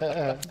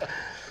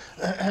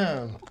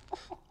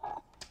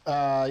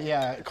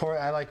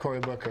 I like Cory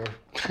Booker.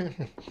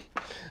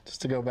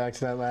 Just to go back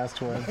to that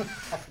last one.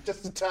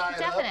 Just to tie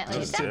it up. Definitely,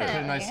 Just Put a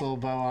definitely. nice little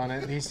bow on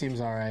it. He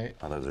seems all right.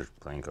 Oh, those are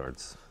playing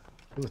cards.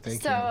 Ooh,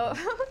 thank you. So,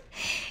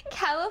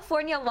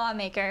 California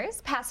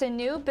lawmakers passed a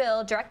new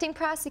bill directing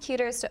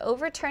prosecutors to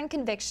overturn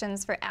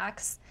convictions for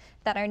acts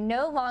that are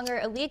no longer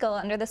illegal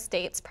under the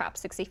state's Prop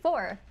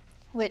 64,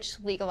 which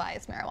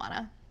legalized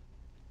marijuana.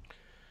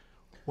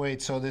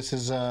 Wait, so this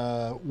is,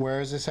 where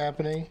is this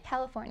happening?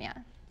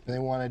 California. They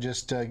want to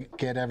just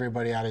get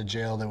everybody out of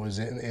jail that was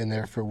in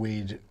there for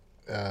weed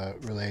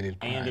related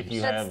crimes. And if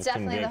you That's have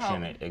definitely the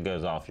conviction, hope. it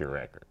goes off your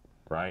record,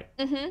 right?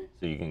 Mm-hmm.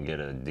 So you can get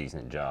a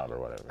decent job or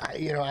whatever.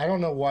 I don't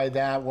know why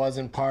that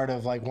wasn't part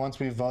of, like, once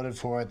we voted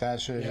for it,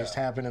 that should have just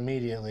happened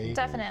immediately.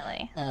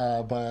 Definitely.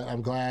 But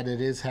I'm glad it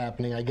is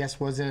happening. I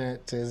guess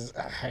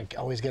I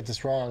always get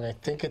this wrong. I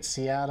think it's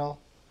Seattle.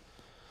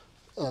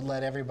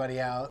 Let everybody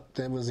out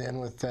that was in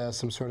with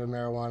some sort of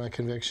marijuana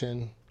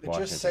conviction. It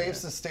Washington, just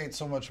saves the state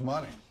so much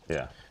money.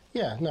 Yeah.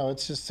 Yeah, no,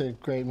 it's just a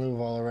great move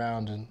all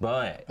around.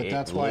 But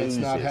That's why it's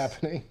not loses.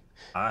 happening.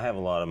 I have a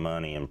lot of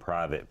money in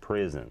private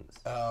prisons,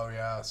 Oh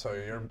yeah, so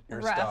your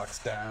Rough. stock's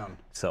down.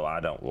 so I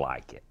don't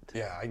like it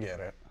Yeah, I get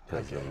it.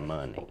 because of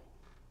money.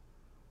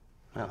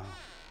 Oh.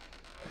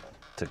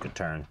 Took a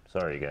turn.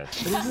 Sorry, guys.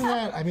 But isn't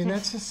that, I mean,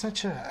 that's just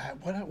such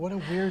what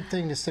a weird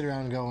thing to sit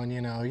around going,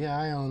 yeah,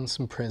 I own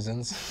some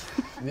prisons.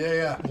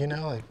 Yeah.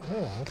 Like,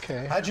 oh,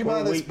 okay. How'd you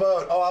buy this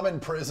boat? Oh, I'm in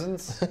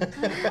prisons.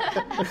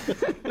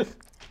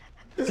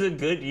 It's a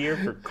good year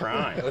for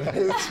crime.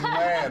 It's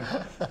man.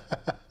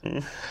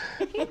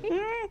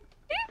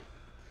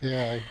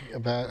 Yeah,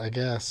 I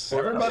guess.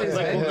 Everybody's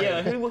Like, angry.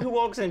 yeah, who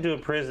walks into a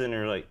prison and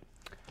are like,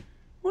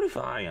 what if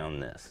I own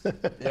this?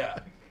 Yeah.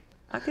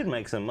 I could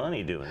make some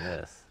money doing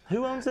this.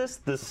 Who owns this?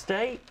 The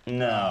state?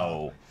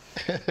 No.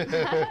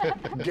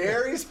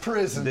 Gary's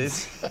prisons.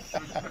 This.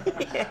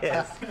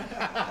 Yes.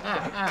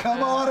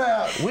 Come on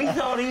out. We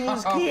thought he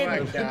was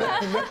kidding.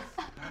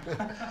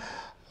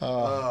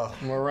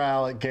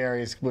 Morale at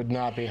Gary's would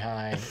not be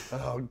high.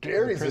 Oh,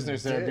 Gary's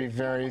Prisoners a there would be dick.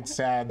 very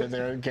sad that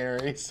they're at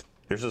Gary's.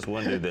 There's this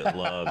one dude that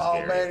loves Oh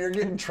Gary. man, you're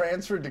getting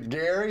transferred to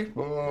Gary?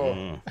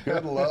 Oh,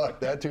 good luck.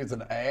 That dude's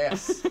an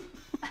ass.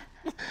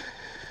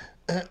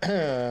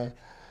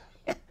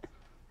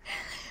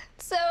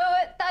 So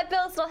that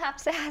bill still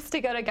has to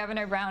go to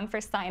Governor Brown for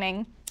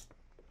signing.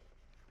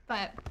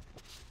 But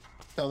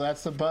Oh,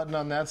 that's the button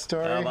on that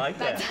story? I like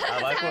that.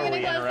 I like how where I'm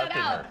we gonna close that interrupted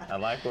out. her. I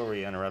like where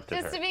we interrupted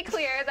just her. to be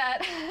clear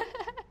that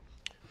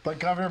But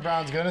Governor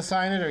Brown's going to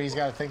sign it, or he's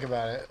got to think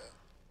about it?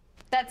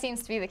 that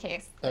seems to be the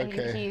case. That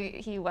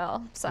Okay. he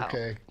will. So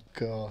Okay,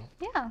 cool.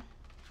 yeah.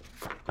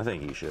 I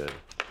think you should.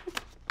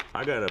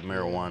 I got a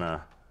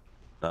marijuana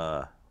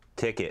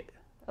ticket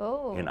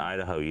Oh. in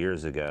Idaho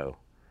years ago,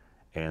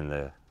 and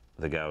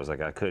the guy was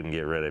like, I couldn't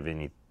get rid of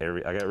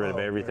I got rid of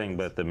everything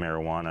but the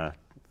marijuana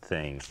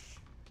thing.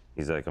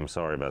 He's like, I'm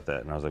sorry about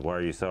that. And I was like, why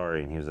are you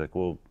sorry? And he was like,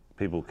 well,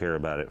 people care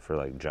about it for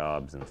like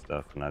jobs and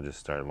stuff. And I just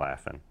started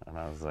laughing. And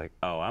I was like,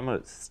 oh, I'm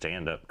a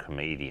stand-up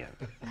comedian.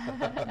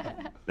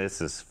 This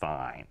is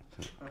fine.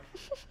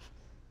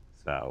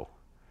 So,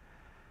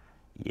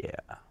 yeah.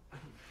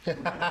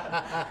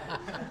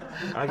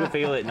 I could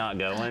feel it not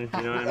going.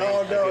 You know what I mean?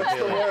 Oh no, I could it's the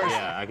feel it. worst.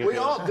 Yeah, I could We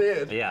feel all it.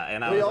 did. Yeah,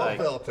 and I We was all like,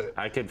 felt it.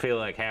 I could feel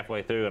like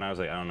halfway through, and I was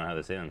like, I don't know how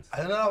this ends.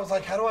 And then I was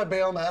like, how do I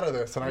bail him out of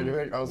this? And I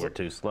was We're like,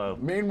 too slow.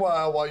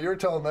 meanwhile, while you're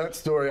telling that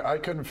story, I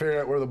couldn't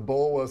figure out where the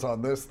bull was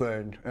on this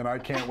thing, and I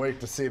can't wait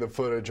to see the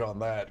footage on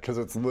that because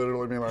it's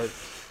literally me like,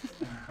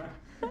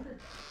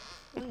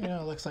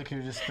 It looks like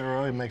you're just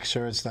thorough and make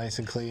sure it's nice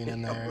and clean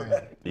in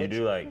there. You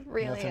do like,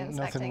 Really Nothing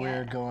inspecting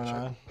weird it. going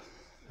on.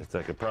 it's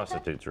like a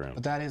prostitute's room.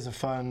 But that is a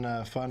fun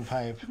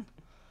pipe.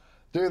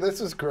 dude, this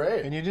is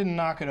great. And you didn't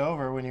knock it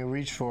over when you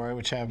reach for it,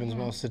 which happens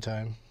most of the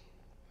time.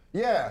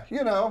 Yeah,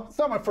 it's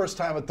not my first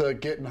time at the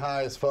getting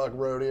high as fuck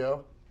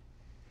rodeo.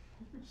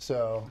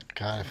 So,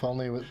 God, if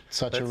only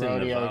such That's a in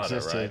rodeo Nevada,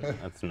 existed.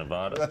 right? That's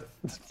Nevada.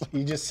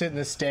 You just sit in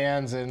the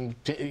stands and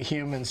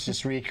humans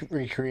just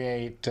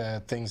recreate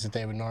things that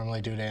they would normally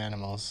do to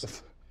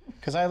animals.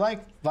 Because I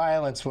like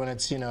violence when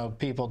it's,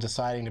 people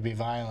deciding to be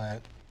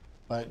violent.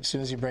 But as soon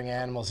as you bring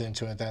animals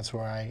into it, that's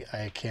where I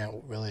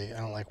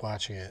don't like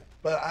watching it.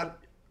 but I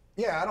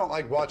don't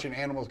like watching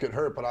animals get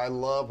hurt, but I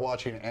love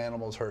watching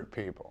animals hurt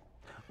people.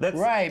 That's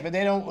Right, but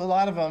they don't. A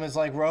lot of them is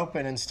like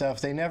roping and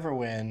stuff. They never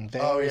win. They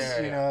always,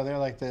 yeah, you know, they're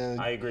like the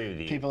I agree with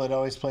you. people that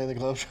always play the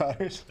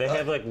Globetrotters. They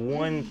have like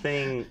one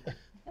thing,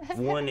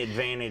 one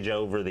advantage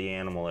over the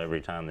animal every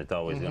time that's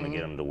always going to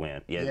get them to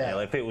win. Yeah, Yeah.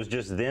 if it was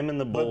just them and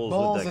the But bulls,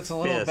 bulls, with the it's a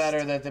little fist,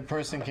 better that the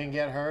person can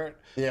get hurt.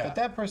 Yeah. But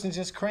that person's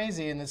just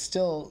crazy, and it's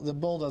still the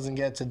bull doesn't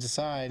get to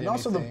decide And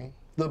also, anything.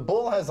 the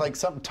bull has like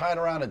something tied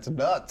around its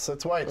nuts.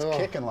 That's why it's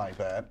kicking like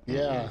that.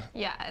 Yeah.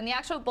 Yeah, and the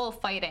actual bull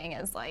fighting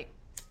is like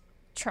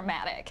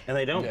traumatic. And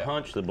they don't Yeah.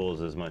 punch the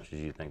bulls as much as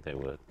you think they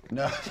would.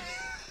 No.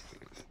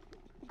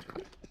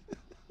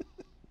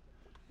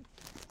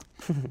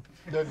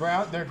 Their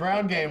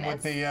ground game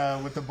with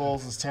the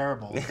bulls is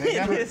terrible.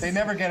 They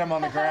never get them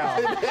on the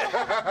ground.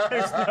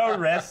 There's no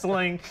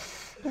wrestling.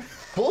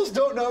 Bulls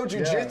don't know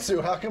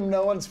jujitsu. How come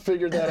no one's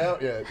figured that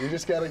out yet? You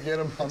just got to get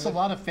them on, It's a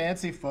lot of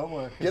fancy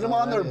footwork. get them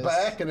on their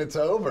back and it's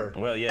over.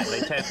 Well, yeah,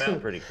 they tap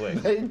out pretty quick.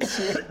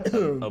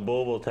 A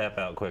bull will tap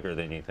out quicker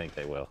than you think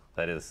they will.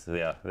 That is,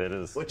 yeah, that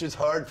is. Which is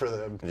hard for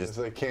them because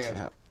they can't.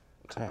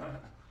 Tap.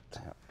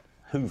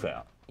 Hoof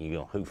out. You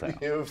go hoof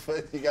out.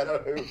 You got to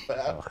hoof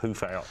out.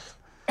 Hoof out.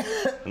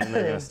 And then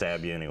they're gonna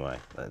stab you anyway.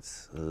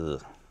 That's.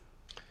 Ugh.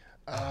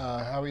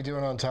 How are we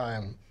doing on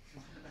time?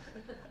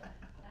 We've got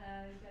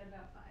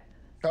about 5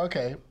 minutes.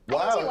 Okay.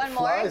 Wow, Do it one more.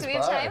 flies Do we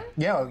have by. time?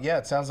 Yeah,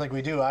 it sounds like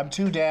we do. I'm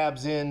 2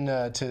 dabs in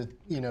to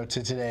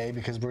today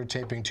because we're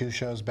taping 2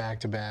 shows back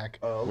to back.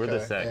 Oh, We're the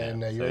okay. second.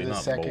 And, so you're he's the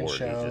not second bored.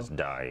 show. He's just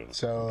dying.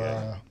 So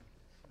Okay.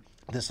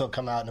 this will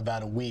come out in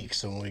about a week.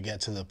 So when we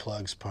get to the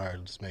plugs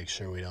part, just make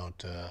sure we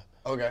don't,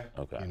 Okay.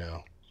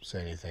 Okay.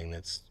 say anything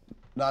that's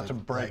Not to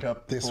break like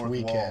up the this fourth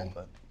weekend.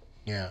 wall,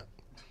 yeah.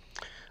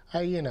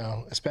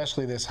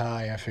 Especially this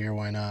high. I figure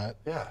why not?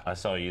 but yeah. I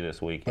saw you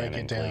this weekend Break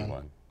in it down.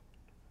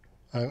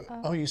 Cleveland.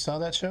 Oh, you saw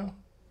that show?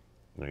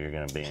 You're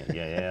gonna be in.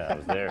 Yeah, I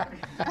was there.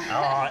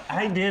 Oh,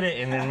 I did it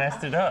and then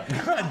messed it up.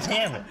 God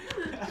damn it!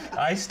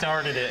 I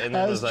started it and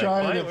then I was like,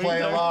 trying "What? to What are you play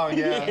talking-" along.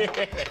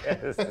 Yeah.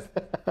 Yes.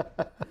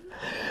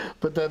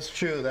 But that's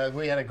true. That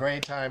we had a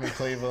great time in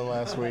Cleveland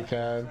last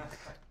weekend.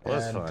 It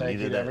was And fun. thank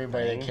you did to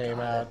everybody that thing. came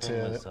God, out that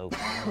thing to was so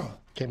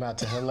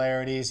fun.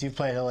 Hilarities. You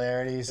play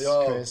Hilarities,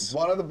 Oh, Chris.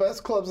 one of the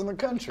best clubs in the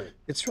country.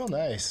 It's real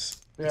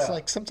nice. It's Yeah.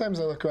 like sometimes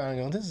I look around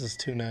and go, "This is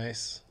too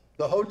nice."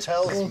 The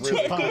hotel's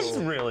really posh. It's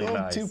cool. really Well,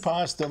 nice. too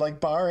posh. The like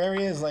bar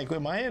area is like,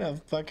 am I in a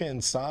fucking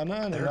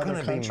sauna in They're another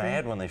gonna country? be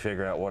mad when they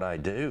figure out what I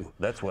do.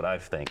 That's what I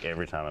think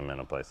every time I'm in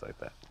a place like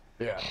that.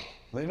 Yeah.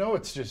 They know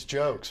it's just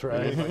jokes,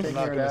 right? Like, they're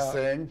not Figure it going to out.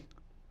 sing.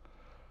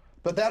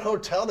 But that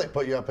hotel they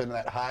put you up in,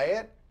 that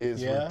Hyatt,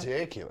 is Yeah.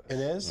 ridiculous. It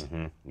is?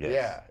 Yes.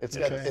 Yeah. It's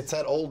got Okay. it's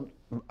that old,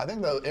 I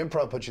think the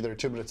Improv put you there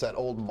too, but it's that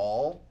old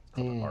mall.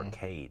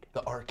 Arcade.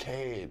 The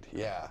arcade,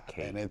 yeah.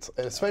 Arcade. And it's,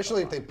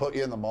 especially if they put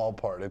you in the mall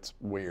part, it's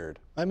weird.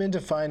 I'm into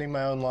finding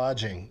my own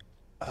lodging.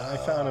 I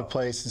found a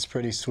place that's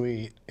pretty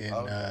sweet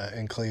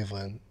in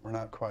Cleveland. We're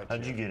not quite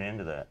How'd sure. you get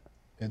into that?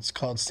 It's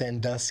called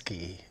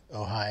Sandusky,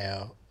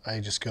 Ohio. I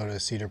just go to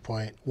Cedar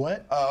Point.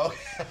 What? Oh,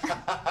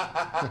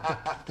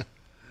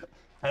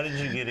 How did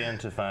you get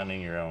into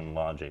finding your own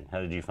lodging?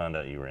 How did you find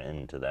out you were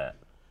into that?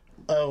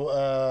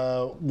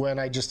 When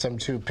I just am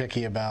too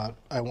picky about,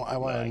 I want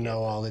to know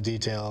all the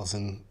details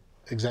and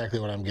exactly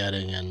what I'm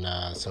getting,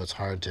 and so it's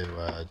hard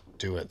to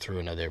do it through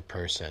another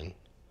person.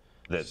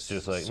 That's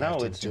just like, So I have no,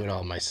 to it's do it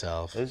all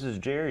myself. this is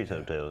Jerry's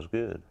hotel. It's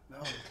good.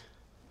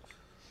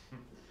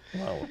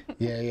 No,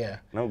 Yeah.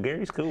 no,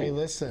 Gary's cool. Hey,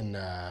 listen,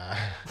 I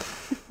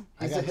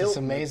He's got a this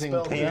Hilton. amazing.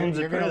 It's spelled He owns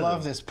a You're gonna prison.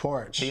 love this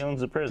porch He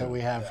owns the that prison.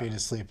 we have for you to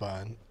sleep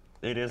on.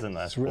 It is a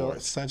nice It's real. porch.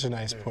 It's such a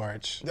nice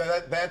porch.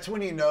 that's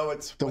when you know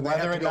it's The when they have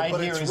weather to at go, night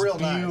but here it's is real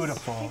nice.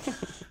 beautiful.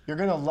 You're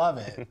gonna love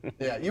it.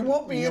 Yeah, you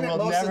won't be in it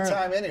most of the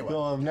time anyway.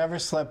 You'll have never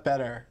slept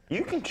better.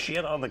 You can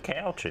shit on the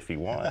couch if you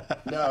want.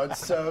 No,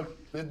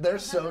 they're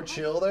so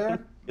chill there.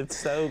 It's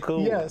so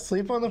cool. Yeah,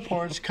 sleep on the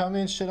porch, come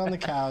in, shit on the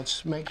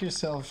couch, make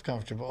yourself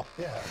comfortable.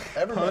 Yeah,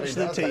 everybody Punch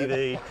the does that.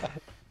 TV.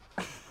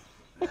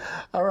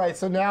 All right,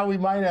 so now we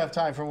might have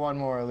time for one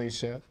more,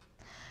 Alicia.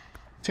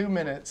 2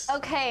 minutes.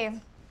 Okay.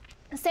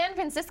 San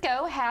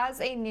Francisco has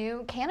a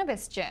new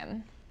cannabis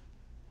gym.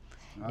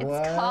 It's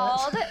What?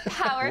 called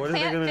Power What are they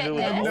Plant gonna do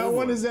with Fitness. the No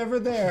one is ever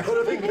there. What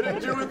are they gonna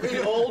do with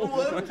the old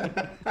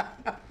one?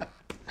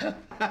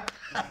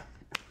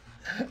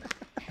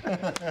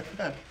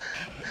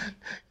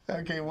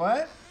 Okay,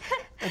 what?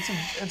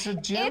 It's a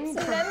gym. Its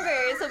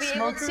members will be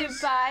able to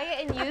smokers? buy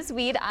and use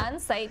weed on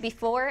site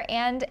before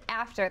and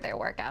after their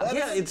workouts.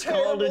 Yeah, That's it's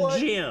called a terrible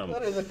gym.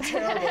 That is a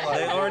terrible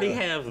They idea. already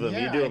have them.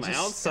 Yeah, you do them just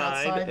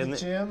outside, the and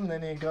gym,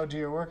 then you go do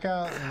your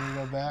workout, and you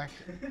go back.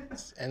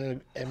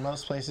 And in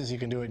most places, you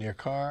can do it in your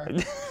car.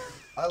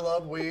 I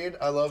love weed.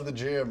 I love the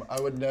gym.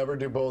 I would never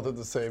do both at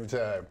the same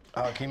time.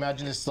 Can you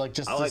imagine just I like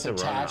this to run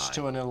attached high.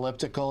 to an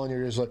elliptical, and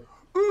you're just like,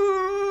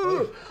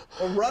 Well,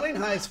 running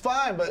high is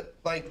fine, but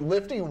like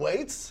lifting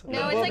weights. No,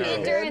 it's above like your head?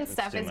 endurance It's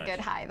stuff too is much. good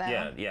high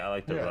though. Yeah, I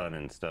like to Yeah. run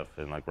and stuff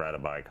and like ride a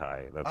bike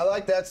high. That's, I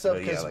like that stuff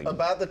yeah, because like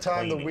about the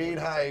time the cleaning. weed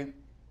high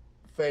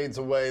fades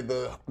away,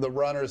 the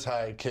runner's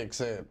high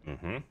kicks in,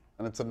 and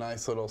it's a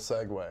nice little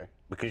segue.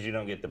 because you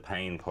don't get the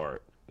pain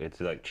part. It's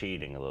like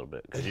cheating a little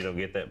bit because you don't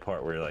get that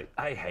part where you're like,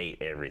 I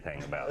hate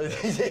everything about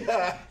this.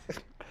 Yeah.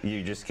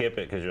 You just skip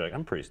it because you're like,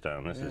 I'm pretty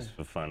stoned. This is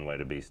a fun way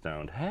to be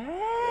stoned.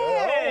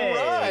 Hey,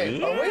 All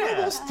right. Are we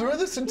almost through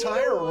this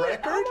entire I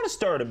record? want to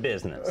start a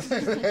business.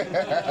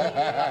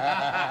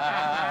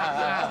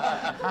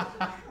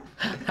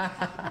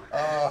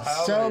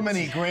 So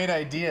many great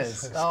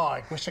ideas. Oh,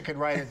 I wish I could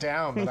write it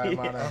down, but I'm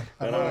on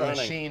a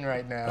machine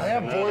right now. I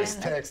have voice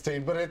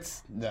texting, but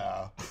it's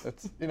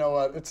you know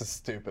what? It's a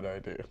stupid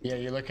idea. Yeah,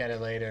 you look at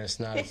it later. It's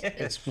not.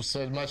 It's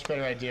a much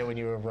better idea when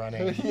you were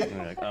running. You're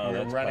like, oh,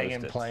 You're that's running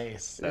in Post-its.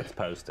 place. That's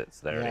Post-its.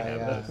 They already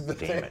Yeah, have those.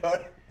 Damn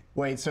it.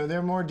 Wait, so there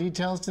are more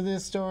details to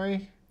this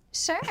story?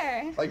 Sure.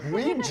 Like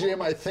Weed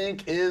Jim, I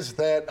think is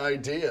that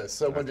idea.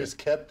 Someone just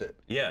kept it.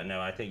 Yeah,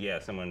 no, I think,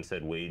 someone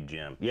said weed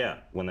gym. Yeah,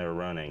 when they were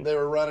running. They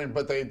were running,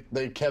 but they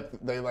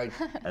like.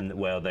 And,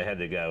 well, they had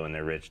to go, and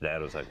their rich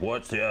dad was like,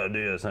 what's the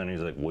idea, son? He's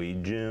like,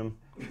 weed gym?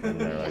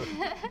 And they're like,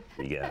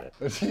 you got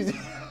it.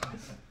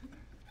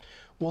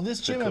 Will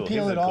this gym cool-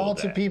 appeal he's at a cool all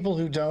to dad. people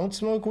who don't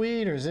smoke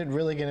weed, or is it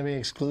really going to be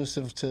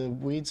exclusive to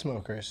weed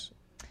smokers?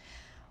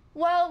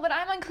 Well, what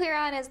I'm unclear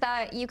on is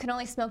that you can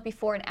only smoke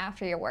before and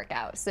after your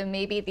workout. So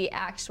maybe the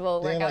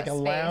actual They have, workout like, a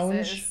space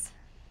lounge? is.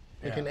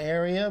 Like an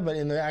area, but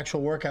in the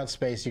actual workout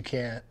space, you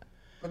can't.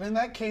 But in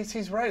that case,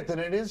 he's right. Then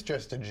it is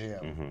just a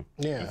gym.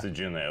 Yeah. It's a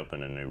gym. They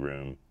opened a new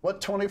room.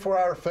 What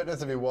 24-hour fitness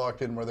have you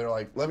walked in where they're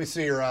like, "Let me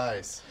see your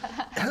eyes"?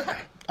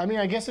 I mean,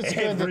 I guess it's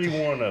good Every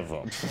that one of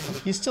them.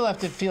 you still have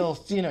to feel,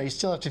 you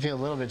still have to feel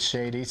a little bit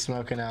shady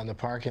smoking out in the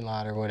parking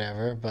lot or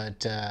whatever.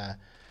 But I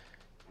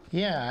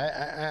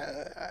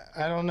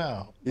don't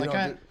know.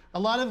 A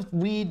lot of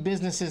weed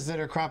businesses that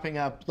are cropping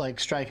up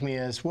strike me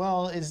as,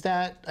 well, is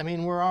that, I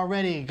mean, we're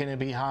already going to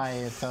be high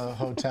at the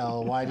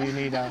hotel. Why do you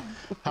need a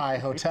high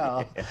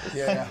hotel?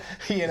 Yeah.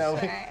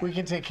 We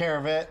can take care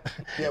of it.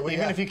 Yeah,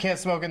 Even if you can't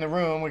smoke in the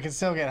room, we can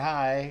still get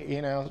high,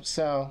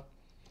 so.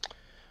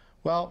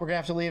 Well, we're going to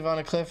have to leave on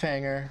a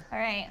cliffhanger. All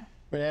right.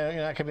 You're not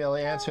going to be able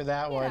to answer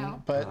that one.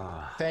 know. But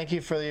thank you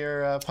for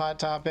your pot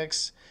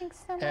topics. Thanks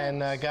so much. And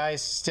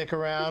guys, stick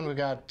around. We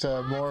got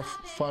more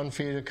fun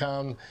for you to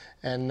come.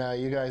 And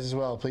you guys as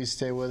well. Please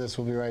stay with us.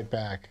 We'll be right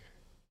back.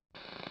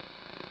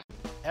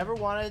 Ever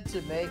wanted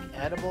to make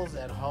edibles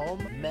at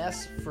home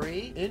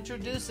mess-free?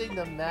 Introducing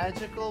the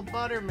Magical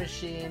Butter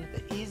Machine,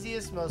 the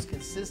easiest, most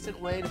consistent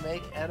way to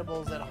make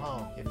edibles at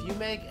home. If you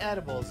make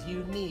edibles,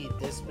 you need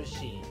this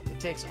machine.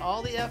 It takes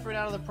all the effort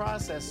out of the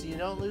process so you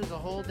don't lose a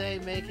whole day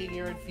making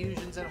your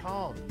infusions at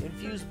home.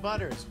 Infuse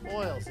butters,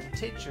 oils, and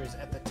tinctures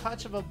at the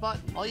touch of a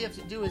button. All you have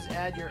to do is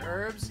add your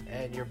herbs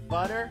and your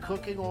butter,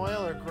 cooking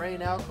oil, or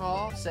grain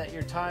alcohol, set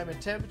your time and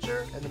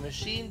temperature, and the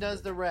machine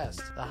does the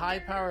rest. The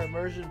high-power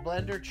immersion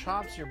blender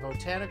chops your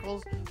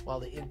botanicals while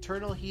the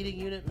internal heating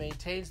unit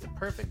maintains the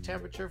perfect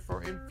temperature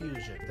for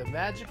infusion. The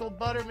Magical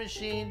Butter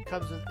Machine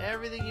comes with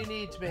everything you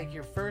need to make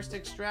your first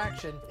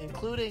extraction,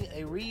 including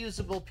a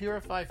reusable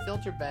Purify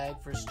filter bag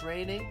for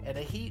straining and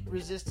a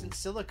heat-resistant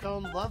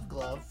silicone love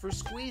glove for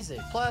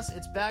squeezing. Plus,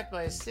 it's backed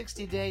by a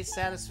 60-day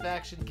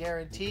satisfaction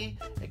guarantee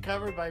and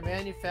covered by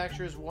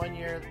manufacturer's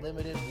 1-year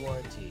limited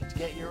warranty. To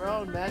get your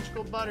own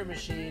Magical Butter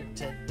Machine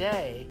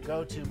today,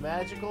 go to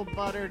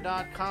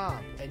magicalbutter.com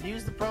and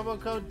use the promo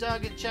code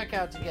Doug at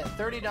checkout to get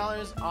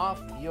 $30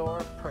 off your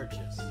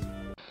purchase.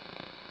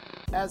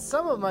 As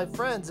some of my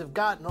friends have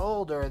gotten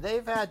older,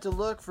 they've had to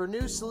look for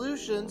new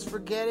solutions for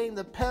getting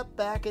the pep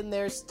back in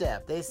their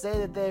step. They say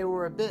that they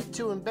were a bit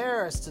too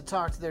embarrassed to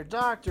talk to their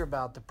doctor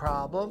about the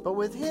problem, but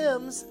with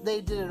Hims,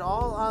 they did it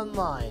all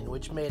online,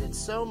 which made it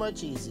so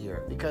much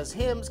easier. Because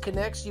Hims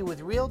connects you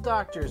with real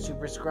doctors who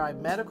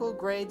prescribe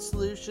medical-grade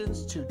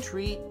solutions to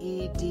treat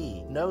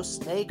ED. No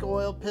snake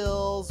oil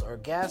pills or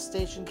gas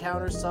station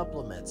counter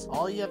supplements.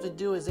 All you have to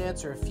do is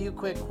answer a few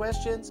quick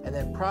questions, and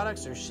then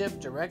products are shipped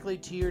directly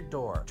to your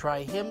door.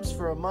 Try Hims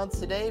for a month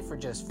today for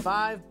just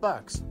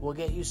 $5. We'll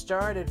get you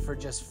started for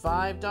just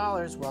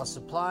 $5 while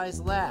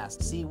supplies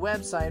last. See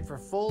website for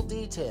full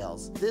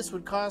details. This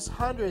would cost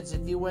hundreds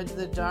if you went to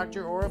the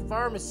doctor or a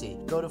pharmacy.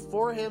 Go to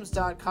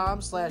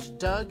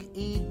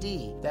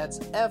forhims.com/DougED. That's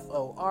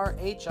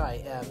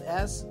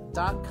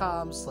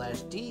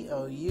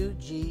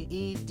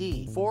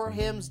FORHIMS.com/DOUGED.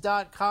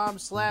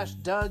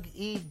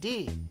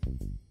 Forhims.com/DougED.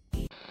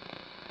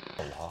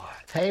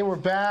 Hey, we're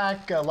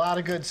back. A lot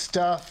of good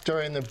stuff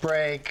during the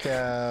break.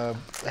 I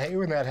hate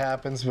when that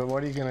happens, but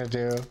what are you going to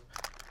do?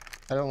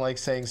 I don't like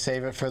saying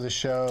save it for the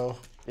show.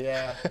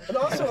 Yeah. And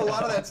also, a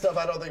lot of that stuff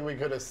I don't think we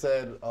could have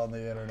said on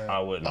the internet. I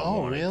wouldn't have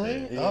Oh, wanted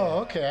really? to. Oh,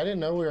 okay. I didn't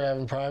know we were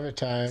having private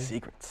time.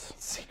 Secrets.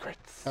 Secrets.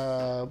 It's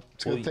a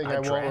good thing I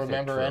won't trafficked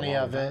remember for a any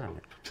long of it.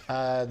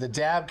 time. The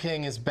Dab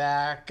King is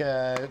back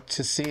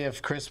to see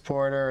if Chris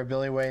Porter or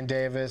Billy Wayne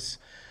Davis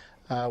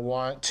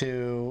want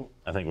to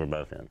I think we're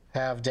both in.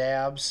 have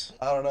dabs.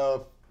 I don't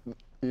know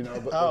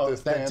if, but Oh, what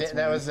this dance that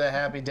means. was a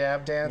happy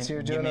dab dance you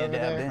were doing Give me a over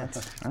dab there?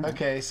 dance.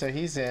 Okay, so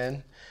he's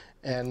in.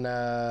 And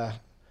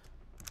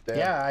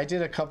yeah, I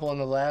did a couple on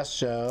the last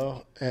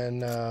show,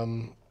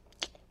 and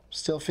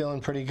still feeling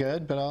pretty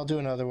good, but I'll do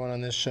another one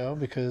on this show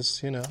because,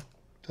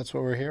 That's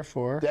what we're here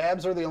for.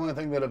 Dabs are the only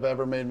thing that have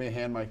ever made me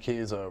hand my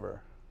keys over,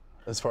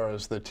 as far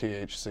as the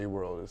THC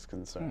world is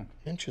concerned.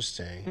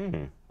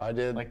 Interesting. I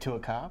did. Like to a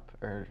cop,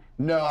 or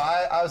No,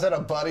 I was at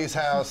a buddy's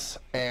house,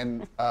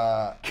 and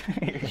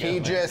he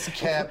just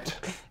kept.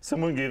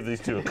 Someone give these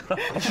two a call.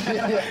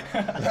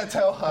 That's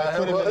how high I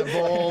Put him in a was.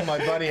 bowl.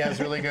 My buddy has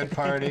really good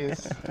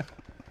parties.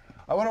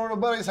 I went over to a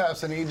buddy's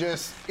house, and he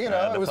just, it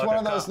the was one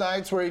of fucking those cop.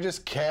 nights where he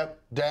just kept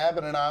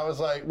dabbing, and I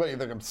was like, what, you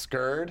think I'm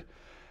scared?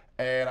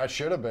 And I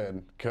should have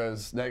been,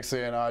 because next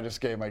thing you know, I just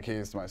gave my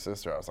keys to my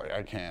sister. I was like,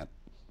 I can't.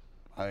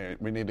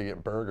 We need to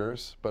get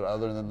burgers, but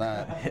other than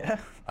that,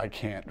 I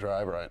can't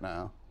drive right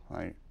now.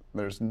 Like,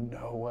 there's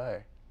no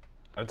way.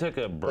 I took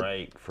a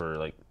break for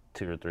like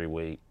 2 or 3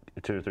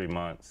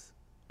 months,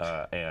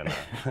 and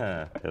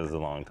it was a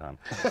long time.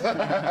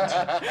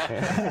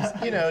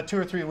 2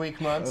 or 3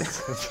 week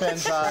months.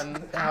 Depends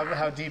on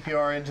how deep you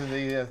are into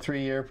the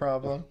 3-year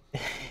problem,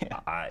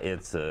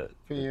 It's a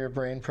 3-year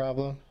brain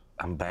problem.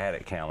 I'm bad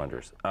at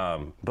calendars.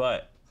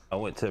 But I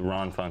went to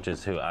Ron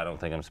Funches, who I don't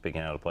think I'm speaking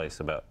out of place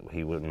about.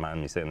 He wouldn't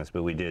mind me saying this,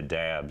 but we did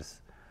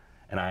dabs,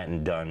 and I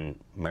hadn't done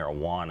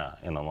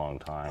marijuana in a long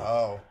time.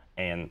 Oh.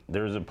 And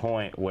there was a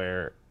point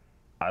where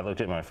I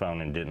looked at my phone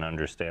and didn't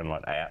understand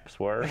what apps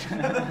were.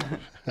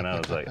 And I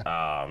was like,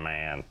 oh,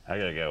 man, I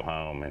got to go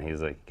home. And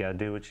he's like, you got to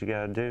do what you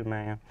got to do,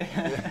 man.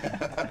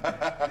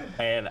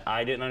 And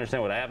I didn't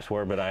understand what apps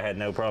were, but I had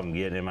no problem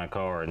getting in my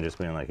car and just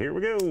being like, here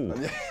we go.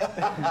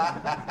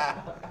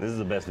 This is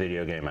the best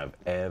video game I've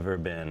ever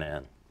been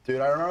in.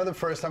 Dude, I remember the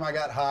first time I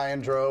got high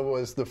and drove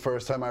was the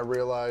first time I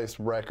realized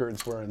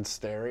records were in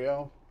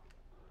stereo.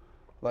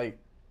 Like,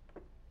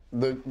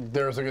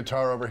 there's a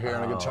guitar over here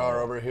and a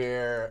guitar over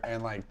here,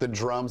 and like the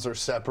drums are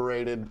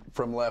separated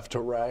from left to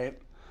right.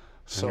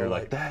 So You're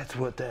like, that's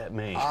what that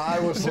means. I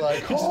was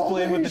like,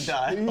 playing with the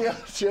 "Holy dial." Yeah,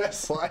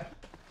 just like,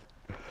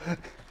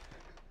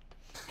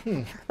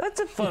 That's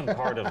a fun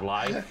part of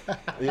life.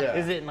 yeah.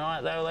 Is it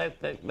not, though?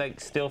 Like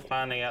still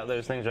finding out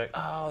those things, like,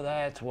 oh,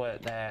 that's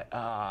what that,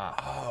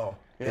 Oh,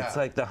 yeah. It's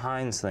like the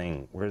Heinz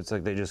thing, where it's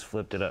like they just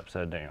flipped it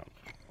upside down.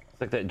 It's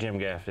like that Jim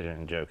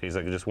Gaffigan joke. He's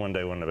like, just one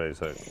day,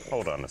 he's like,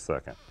 hold on a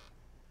second.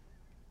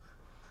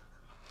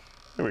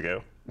 Here we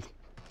go.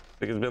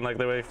 Like it's been like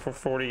that way for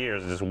 40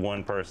 years. Just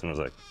one person was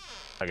like,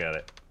 I got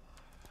it.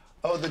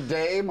 Oh, the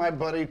day my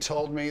buddy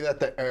told me that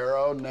the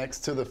arrow next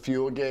to the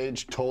fuel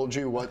gauge told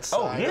you what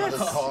side of the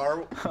yes.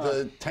 car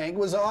the tank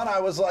was on, I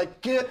was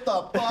like, get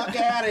the fuck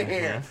out of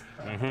here.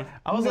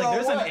 I was No like,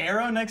 there's way. an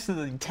arrow next to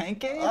the tank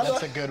gauge.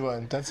 That's a good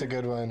one. That's a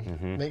good one.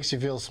 Mm-hmm. Makes you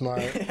feel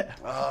smart.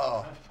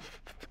 Oh,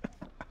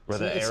 Where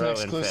the It's an arrow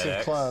in exclusive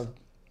FedEx. club.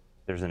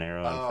 There's an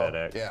arrow in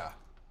FedEx. yeah.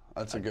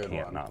 That's a good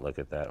Can't one. not look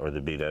at that. Or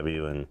the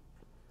BW and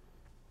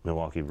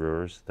Milwaukee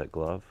Brewers, that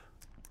glove.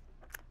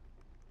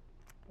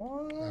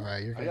 All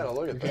right, you're I gotta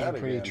look at getting that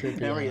pretty again.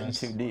 trippy Now we're on getting us.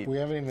 too deep. You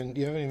haven't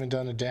even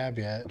done a dab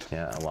yet.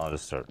 Yeah, I'll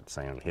just start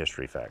saying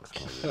history facts.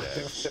 When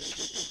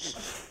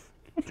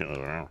we do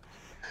that.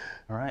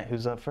 All right,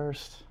 who's up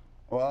first?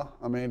 Well,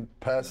 I mean,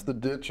 past the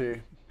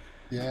ditchy.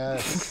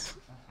 Yes.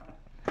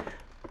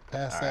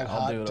 Pass that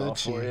I'll hot do it all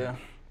dutchie. for you.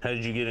 How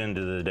did you get into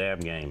the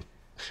dab game?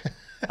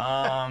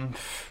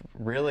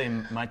 Really,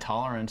 my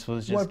tolerance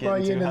was just What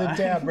brought getting you too into the high.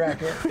 dab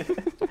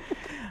racket?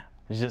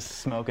 Was just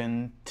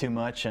smoking too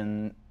much,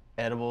 and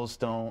edibles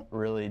don't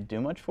really do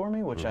much for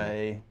me, which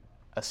I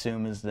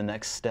assume is the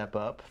next step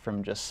up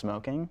from just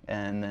smoking.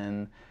 And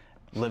then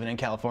living in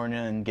California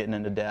and getting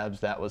into dabs,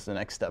 that was the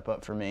next step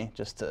up for me,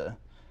 just to.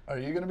 Are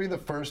you gonna be the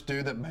first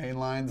dude that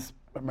mainlines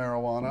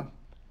marijuana?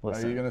 Are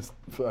Listen. you gonna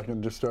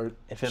fucking just start?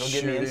 If it'll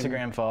give me shooting?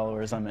 Instagram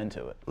followers, I'm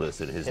into it.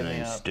 Listen, his Hit me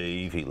name's up.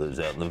 Steve. He lives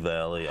out in the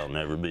valley. I'll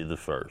never be the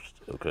first,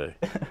 okay?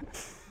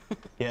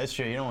 Yeah, it's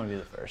true. You don't want to be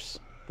the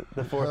first.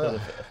 The fourth or the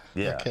fifth.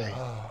 Yeah. Okay.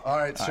 All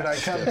right, should I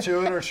come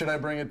to it or should I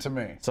bring it to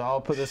me? So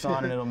I'll put this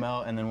on and it'll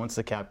melt, and then once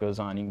the cap goes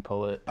on, you can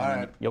pull it, and then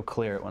Alright. you'll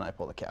clear it when I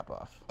pull the cap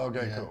off.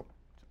 Okay, Yeah. cool.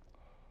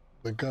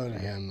 But go to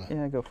him.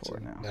 Yeah, go for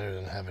it now. Better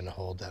than having to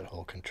hold that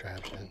whole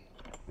contraption.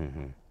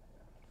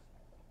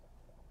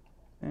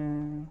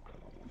 And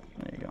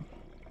there you go.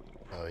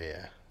 Oh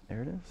yeah,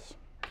 There it is.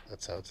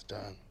 that's how it's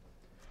done.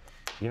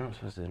 You're not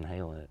supposed to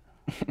inhale it.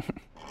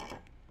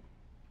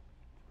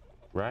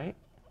 Right?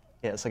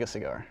 Yeah, it's like a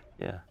cigar.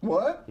 Yeah.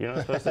 What? You're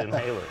not supposed to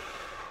inhale it.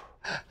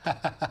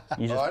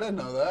 You Oh, just I didn't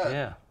know that.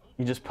 Yeah.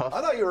 you just puff.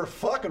 I thought you were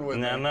fucking with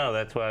No, me. no,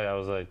 that's why I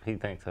was like, he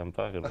thinks I'm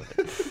fucking with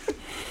it.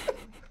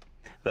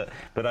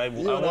 But I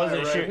and I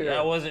wasn't right sure. here.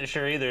 I wasn't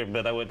sure either.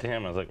 But I went to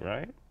him. I was like,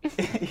 right?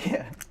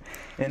 Yeah.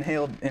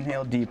 Inhale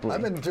deeply.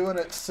 I've been doing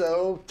it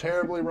so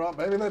terribly wrong.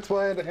 Maybe that's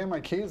why I had to hand my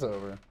keys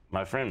over.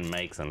 My friend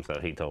makes them, so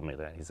he told me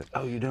that. He's like,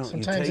 oh, you don't.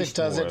 Sometimes you it taste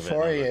does more it of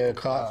for And I'm you, like,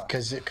 cough,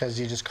 because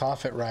you just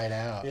cough it right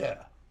out. Yeah.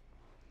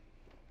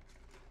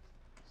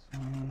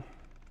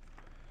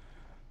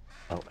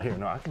 oh, here,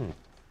 no, I can.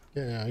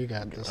 Yeah, you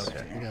got this.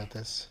 You got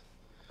this.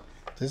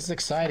 This is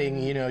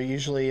exciting. You know,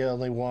 usually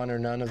only one or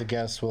none of the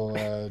guests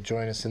will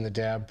join us in the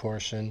dab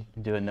portion,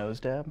 Do a nose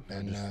dab.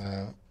 and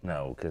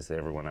No, because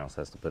everyone else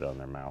has to put it on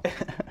their mouth.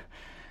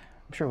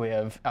 I'm sure we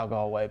have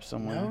alcohol wipes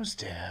somewhere. nose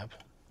dab.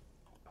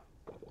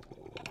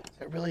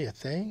 that really a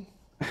thing?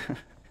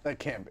 That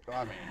can't be.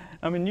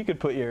 I mean, you could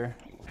put your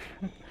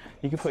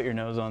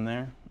nose on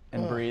there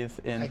and breathe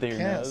in through your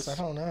nose. I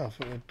don't know if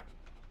it would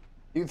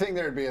You'd think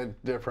there'd be a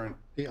different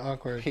be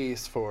awkward.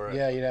 piece for it.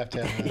 Yeah, you'd have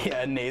to have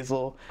Yeah, a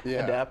nasal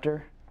Yeah.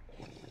 adapter.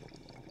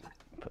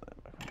 Put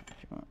that back on if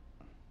you want.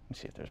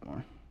 Let's see if there's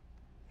more.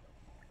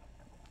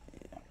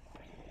 Yeah.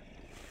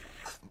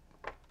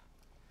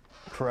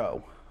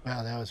 Pro.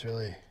 Wow, that was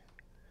really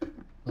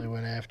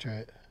went after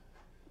it.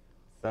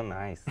 So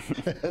nice.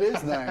 It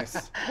is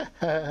nice.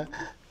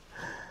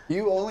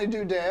 You only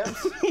do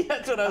dabs?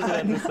 That's what I was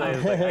about to say.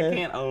 It's like, I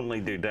can't only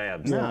do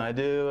dabs. No, I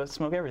do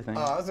smoke everything.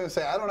 I was gonna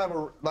say I don't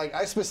have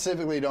I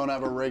specifically don't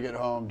have a rig at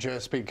home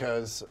just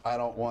because I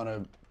don't want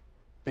to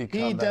become.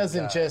 He that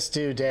doesn't guy. just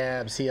do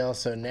dabs, he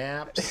also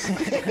naps.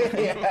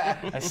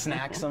 I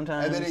snack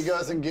sometimes. And then he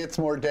goes and gets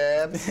more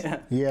dabs.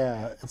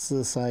 Yeah, it's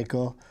the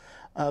cycle.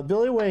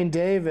 Billy Wayne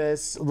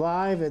Davis,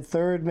 live at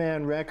Third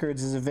Man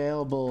Records, is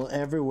available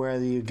everywhere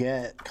that you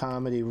get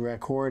comedy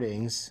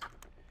recordings.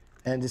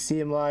 And to see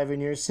him live in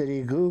your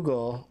city,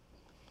 Google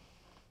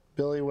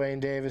Billy Wayne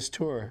Davis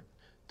tour.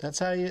 That's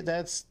how you.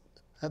 That's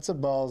a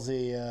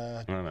ballsy.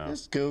 I know.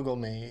 Just Google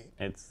me.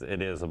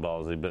 It is a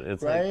ballsy, but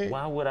it's Right? like,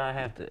 why would I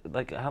have to?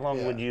 Like, how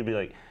long would you be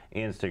like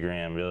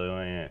Instagram, Billy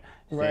Wayne,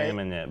 Sam,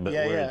 and that? But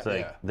Yeah, where yeah. it's like,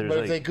 Yeah. there's But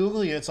like, if they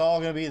Google you, it's all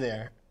gonna be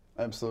there.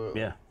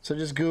 Absolutely. yeah. So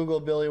just Google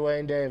Billy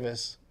Wayne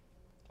Davis.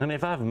 And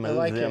if I've moved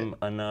like them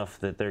enough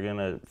that they're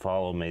gonna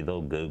follow me,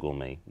 they'll Google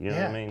me. You know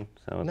what I Yeah. mean?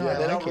 So No, Yeah, I they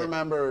like don't it.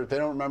 remember. They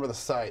don't remember the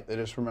site. They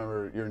just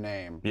remember your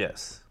name,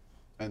 yes.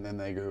 and then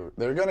they go.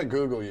 They're gonna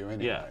Google you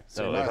anyway. Yeah. you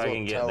So might if as I well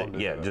can tell get them that,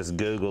 to yeah, do it. just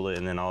Google it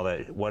and then all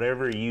that.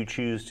 Whatever you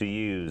choose to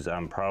use,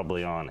 I'm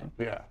probably on it.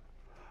 Yeah.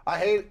 I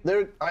hate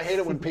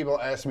it when people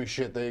ask me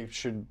shit they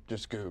should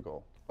just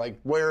Google. Like,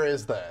 where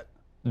is that?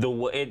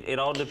 It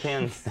all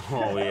depends.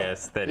 Oh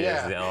yes, that is.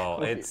 Yeah.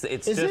 Oh, it's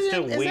Is just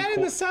a week. that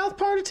in the south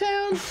part of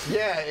town?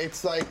 Yeah,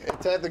 it's like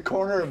it's at the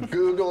corner of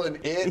Google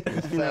and it.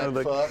 Fat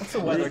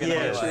fuck. weather gonna be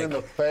Punch you in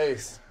the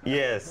face.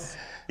 Yes.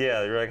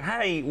 Yeah, they're like,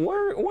 hey,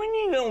 when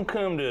you gonna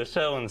come to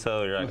so and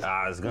so? You're like,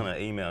 I was gonna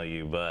email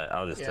you, but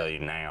I'll just tell you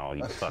now,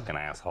 you fucking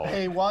asshole.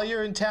 Hey, while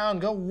you're in town,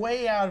 go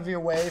way out of your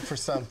way for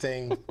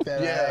something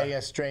that Yeah. I,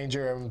 a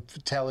stranger, am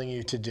telling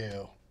you to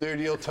do. Dude,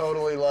 you'll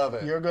totally love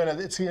it.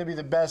 It's gonna be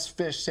the best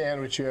fish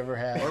sandwich you ever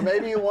had. Or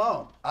maybe you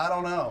won't. I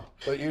don't know.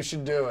 But you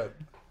should do it.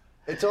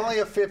 It's only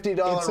a $50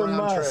 It's a round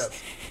must.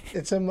 trip.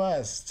 It's a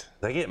must.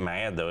 They get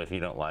mad though if you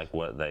don't like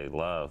what they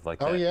love,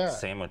 like Oh, that yeah.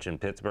 sandwich in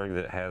Pittsburgh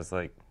that has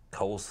like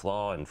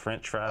coleslaw and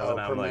French fries, Oh, and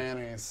I'm like,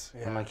 mayonnaise.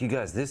 I'm like, you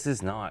guys, this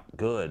is not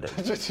good.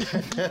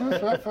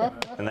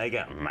 And they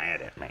got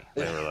mad at me.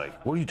 They were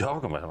like, what are you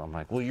talking about? I'm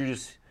like, well,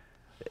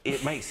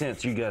 it makes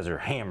sense. You guys are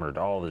hammered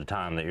all the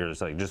time that you're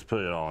just like, just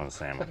put it all in a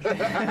sandwich. But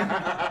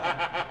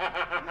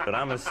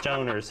I'm a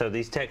stoner, so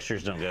these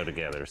textures don't go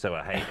together, so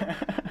I hate it.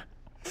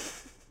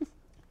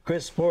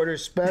 Chris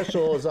Porter's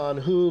special is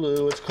on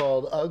Hulu. It's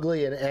called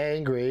Ugly and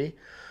Angry.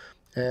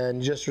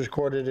 And just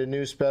recorded a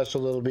new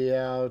special that'll be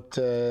out,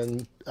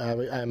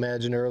 I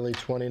imagine, early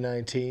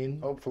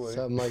 2019. Hopefully.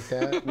 Something like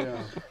that.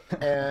 Yeah.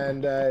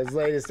 And his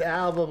latest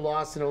album,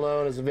 Lost and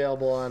Alone, is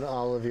available on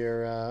all of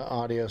your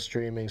audio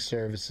streaming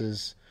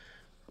services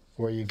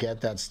where you get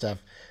that stuff.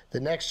 The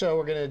next show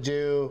we're going to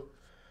do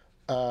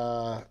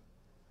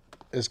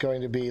is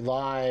going to be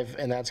live,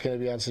 and that's going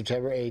to be on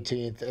September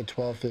 18th at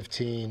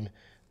 12:15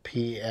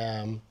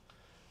 p.m.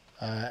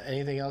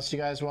 Anything else you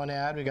guys want to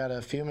add? We got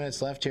a few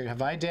minutes left here.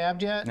 Have I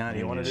dabbed yet? Now, do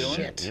you want to do it?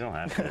 Shit. You don't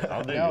have to.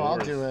 I'll do No, I'll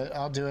yours. do it.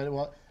 I'll do it.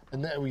 Well,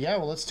 and then,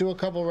 well, let's do a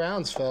couple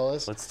rounds,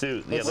 fellas. Let's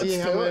see Let's how see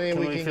how many Can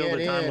we we can fill get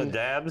the time in. with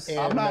dabs?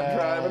 I'm not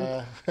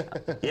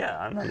driving. Yeah,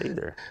 I'm not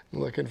either. I'm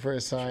looking for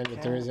a sign,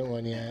 but there isn't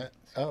one yet.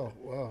 Oh,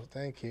 whoa,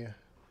 thank you.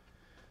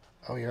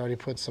 Oh, you already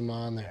put some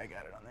on there. I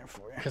got it on there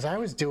for you. Because I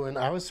was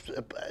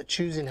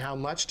choosing how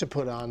much to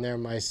put on there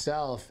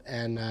myself,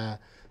 and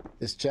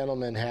this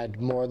gentleman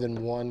had more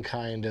than one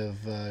kind of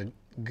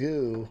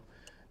goo,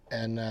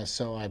 and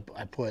so I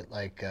put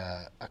like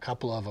a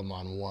couple of them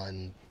on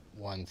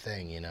one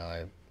thing. You know,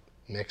 I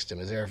mixed them.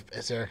 Is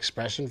there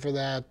expression for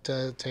that,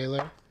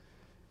 Taylor?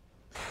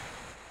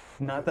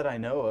 Not that I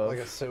know of. Like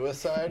a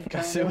suicide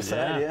kind of?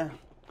 Suicide, yeah.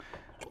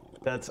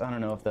 I don't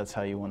know if that's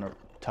how you want to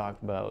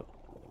talk about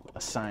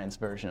a science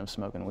version of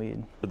smoking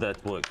weed. But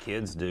that's what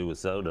kids do with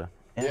soda.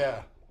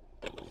 Yeah.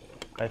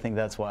 I think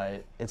that's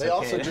why it's They okay.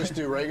 also just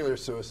do regular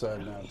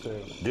suicide now,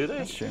 too. Do they?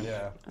 That's true.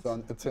 Yeah.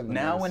 It's in the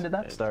Now, news. when did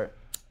that start?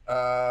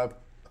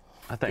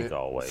 I think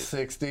always.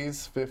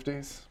 60s,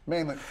 50s,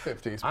 mainly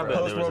 50s. I bet probably. there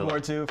Post was World a- War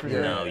II, for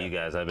sure. No, you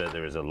guys, I bet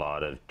there was a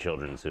lot of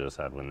children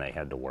suicide when they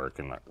had to work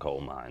in like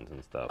coal mines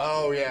and stuff.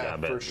 Oh, yeah, I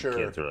bet for the sure.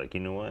 kids were like, you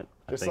know what?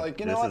 I Just think like,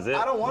 you this know what? is it.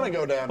 I don't want to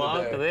go down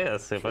Fuck today.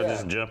 this. If I Yeah.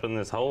 just jump in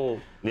this hole,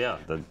 yeah.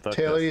 Fuck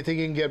Taylor, this. you think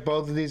you can get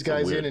both of these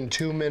guys weird. in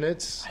 2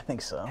 minutes? I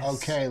think so.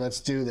 Okay, let's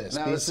do this.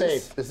 Now, Be is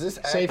safe. This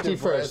Safety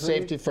active first. resin?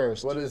 Safety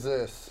first. What is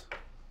this?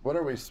 What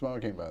are we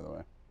smoking, by the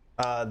way?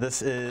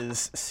 This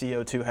is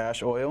CO2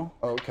 hash oil,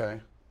 Okay.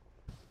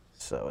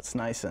 so it's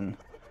nice and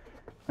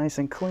nice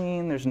and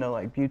clean. There's no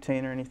like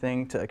butane or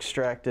anything to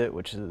extract it,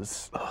 which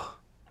is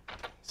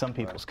some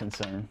people's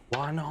concern.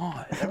 Why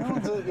not?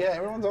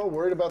 Everyone's all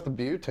worried about the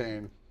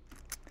butane.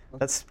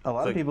 That's a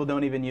lot of people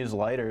don't even use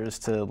lighters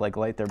to like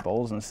light their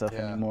bowls and stuff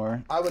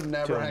anymore. I would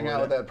never hang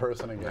out with that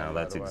person again. No,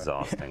 that's by the way.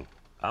 exhausting.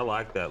 I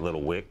like that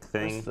little wick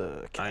thing.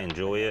 I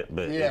enjoy it,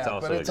 but Yeah, it's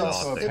also but it's also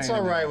exhausting. It's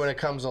all right when it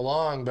comes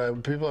along,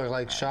 but people are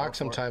like shocked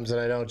sometimes that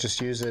I don't just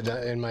use it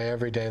in my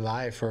everyday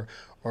life or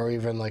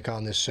even like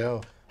on this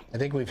show. I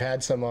think we've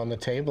had some on the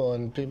table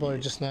and people are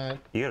just not.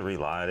 You gotta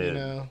relight it. You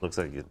know. Looks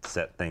like you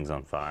set things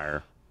on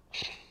fire.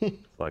 It's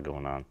a lot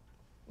going on.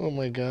 Oh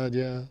my God,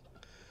 yeah.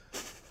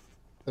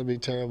 That'd be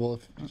terrible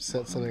if you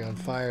set something on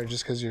fire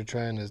just because you're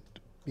trying to,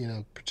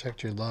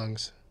 protect your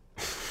lungs.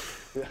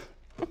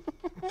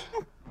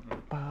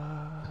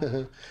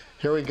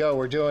 Here we go.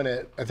 We're doing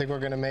it. I think we're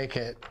going to make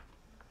it.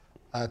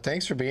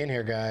 Thanks for being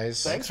here,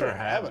 guys. Thanks for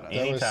having us. That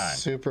Anytime. was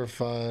super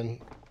fun.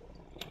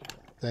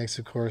 Thanks,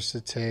 of course,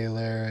 to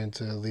Taylor and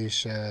to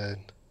Alicia.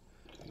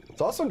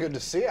 It's also good to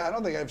see you. I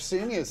don't think I've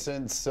seen you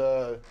since,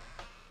 Tone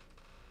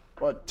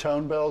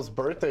Bell's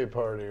birthday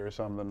party or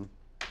something.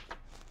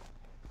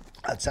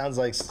 That sounds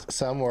like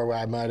somewhere where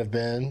I might have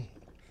been.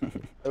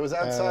 It was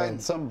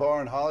outside some bar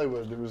in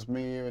Hollywood. It was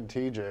me, you, and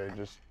TJ.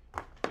 Just,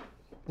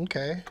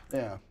 Okay.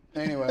 yeah.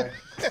 Anyway.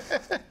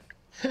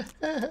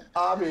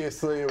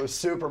 Obviously, it was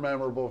super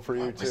memorable for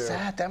you, too. Was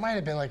that? That might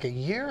have been like a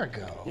year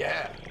ago.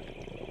 Yeah.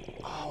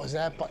 Oh, was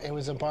that? It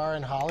was a bar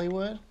in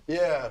Hollywood?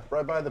 Yeah,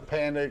 right by the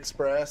Panda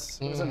Express.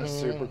 It was in a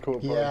super cool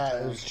part Yeah, of it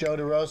town. was Joe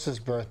DeRosa's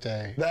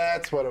birthday.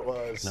 That's what it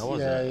was. No, it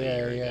wasn't a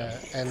year ago.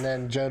 And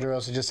then Joe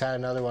DeRosa just had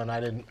another one. I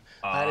didn't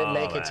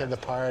make it to the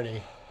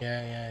party.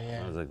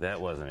 I was like,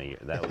 that wasn't a year.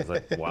 That was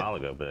like a while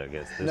ago, but I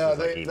guess this No, is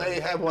like they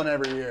have one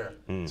every year.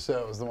 So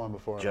it was the one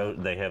before.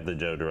 They have the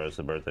Joe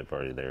DeRosa birthday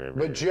party there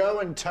every But year. Joe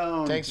and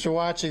Tone. Thanks for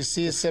watching.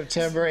 See you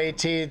September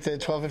 18th at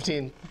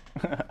 12:15.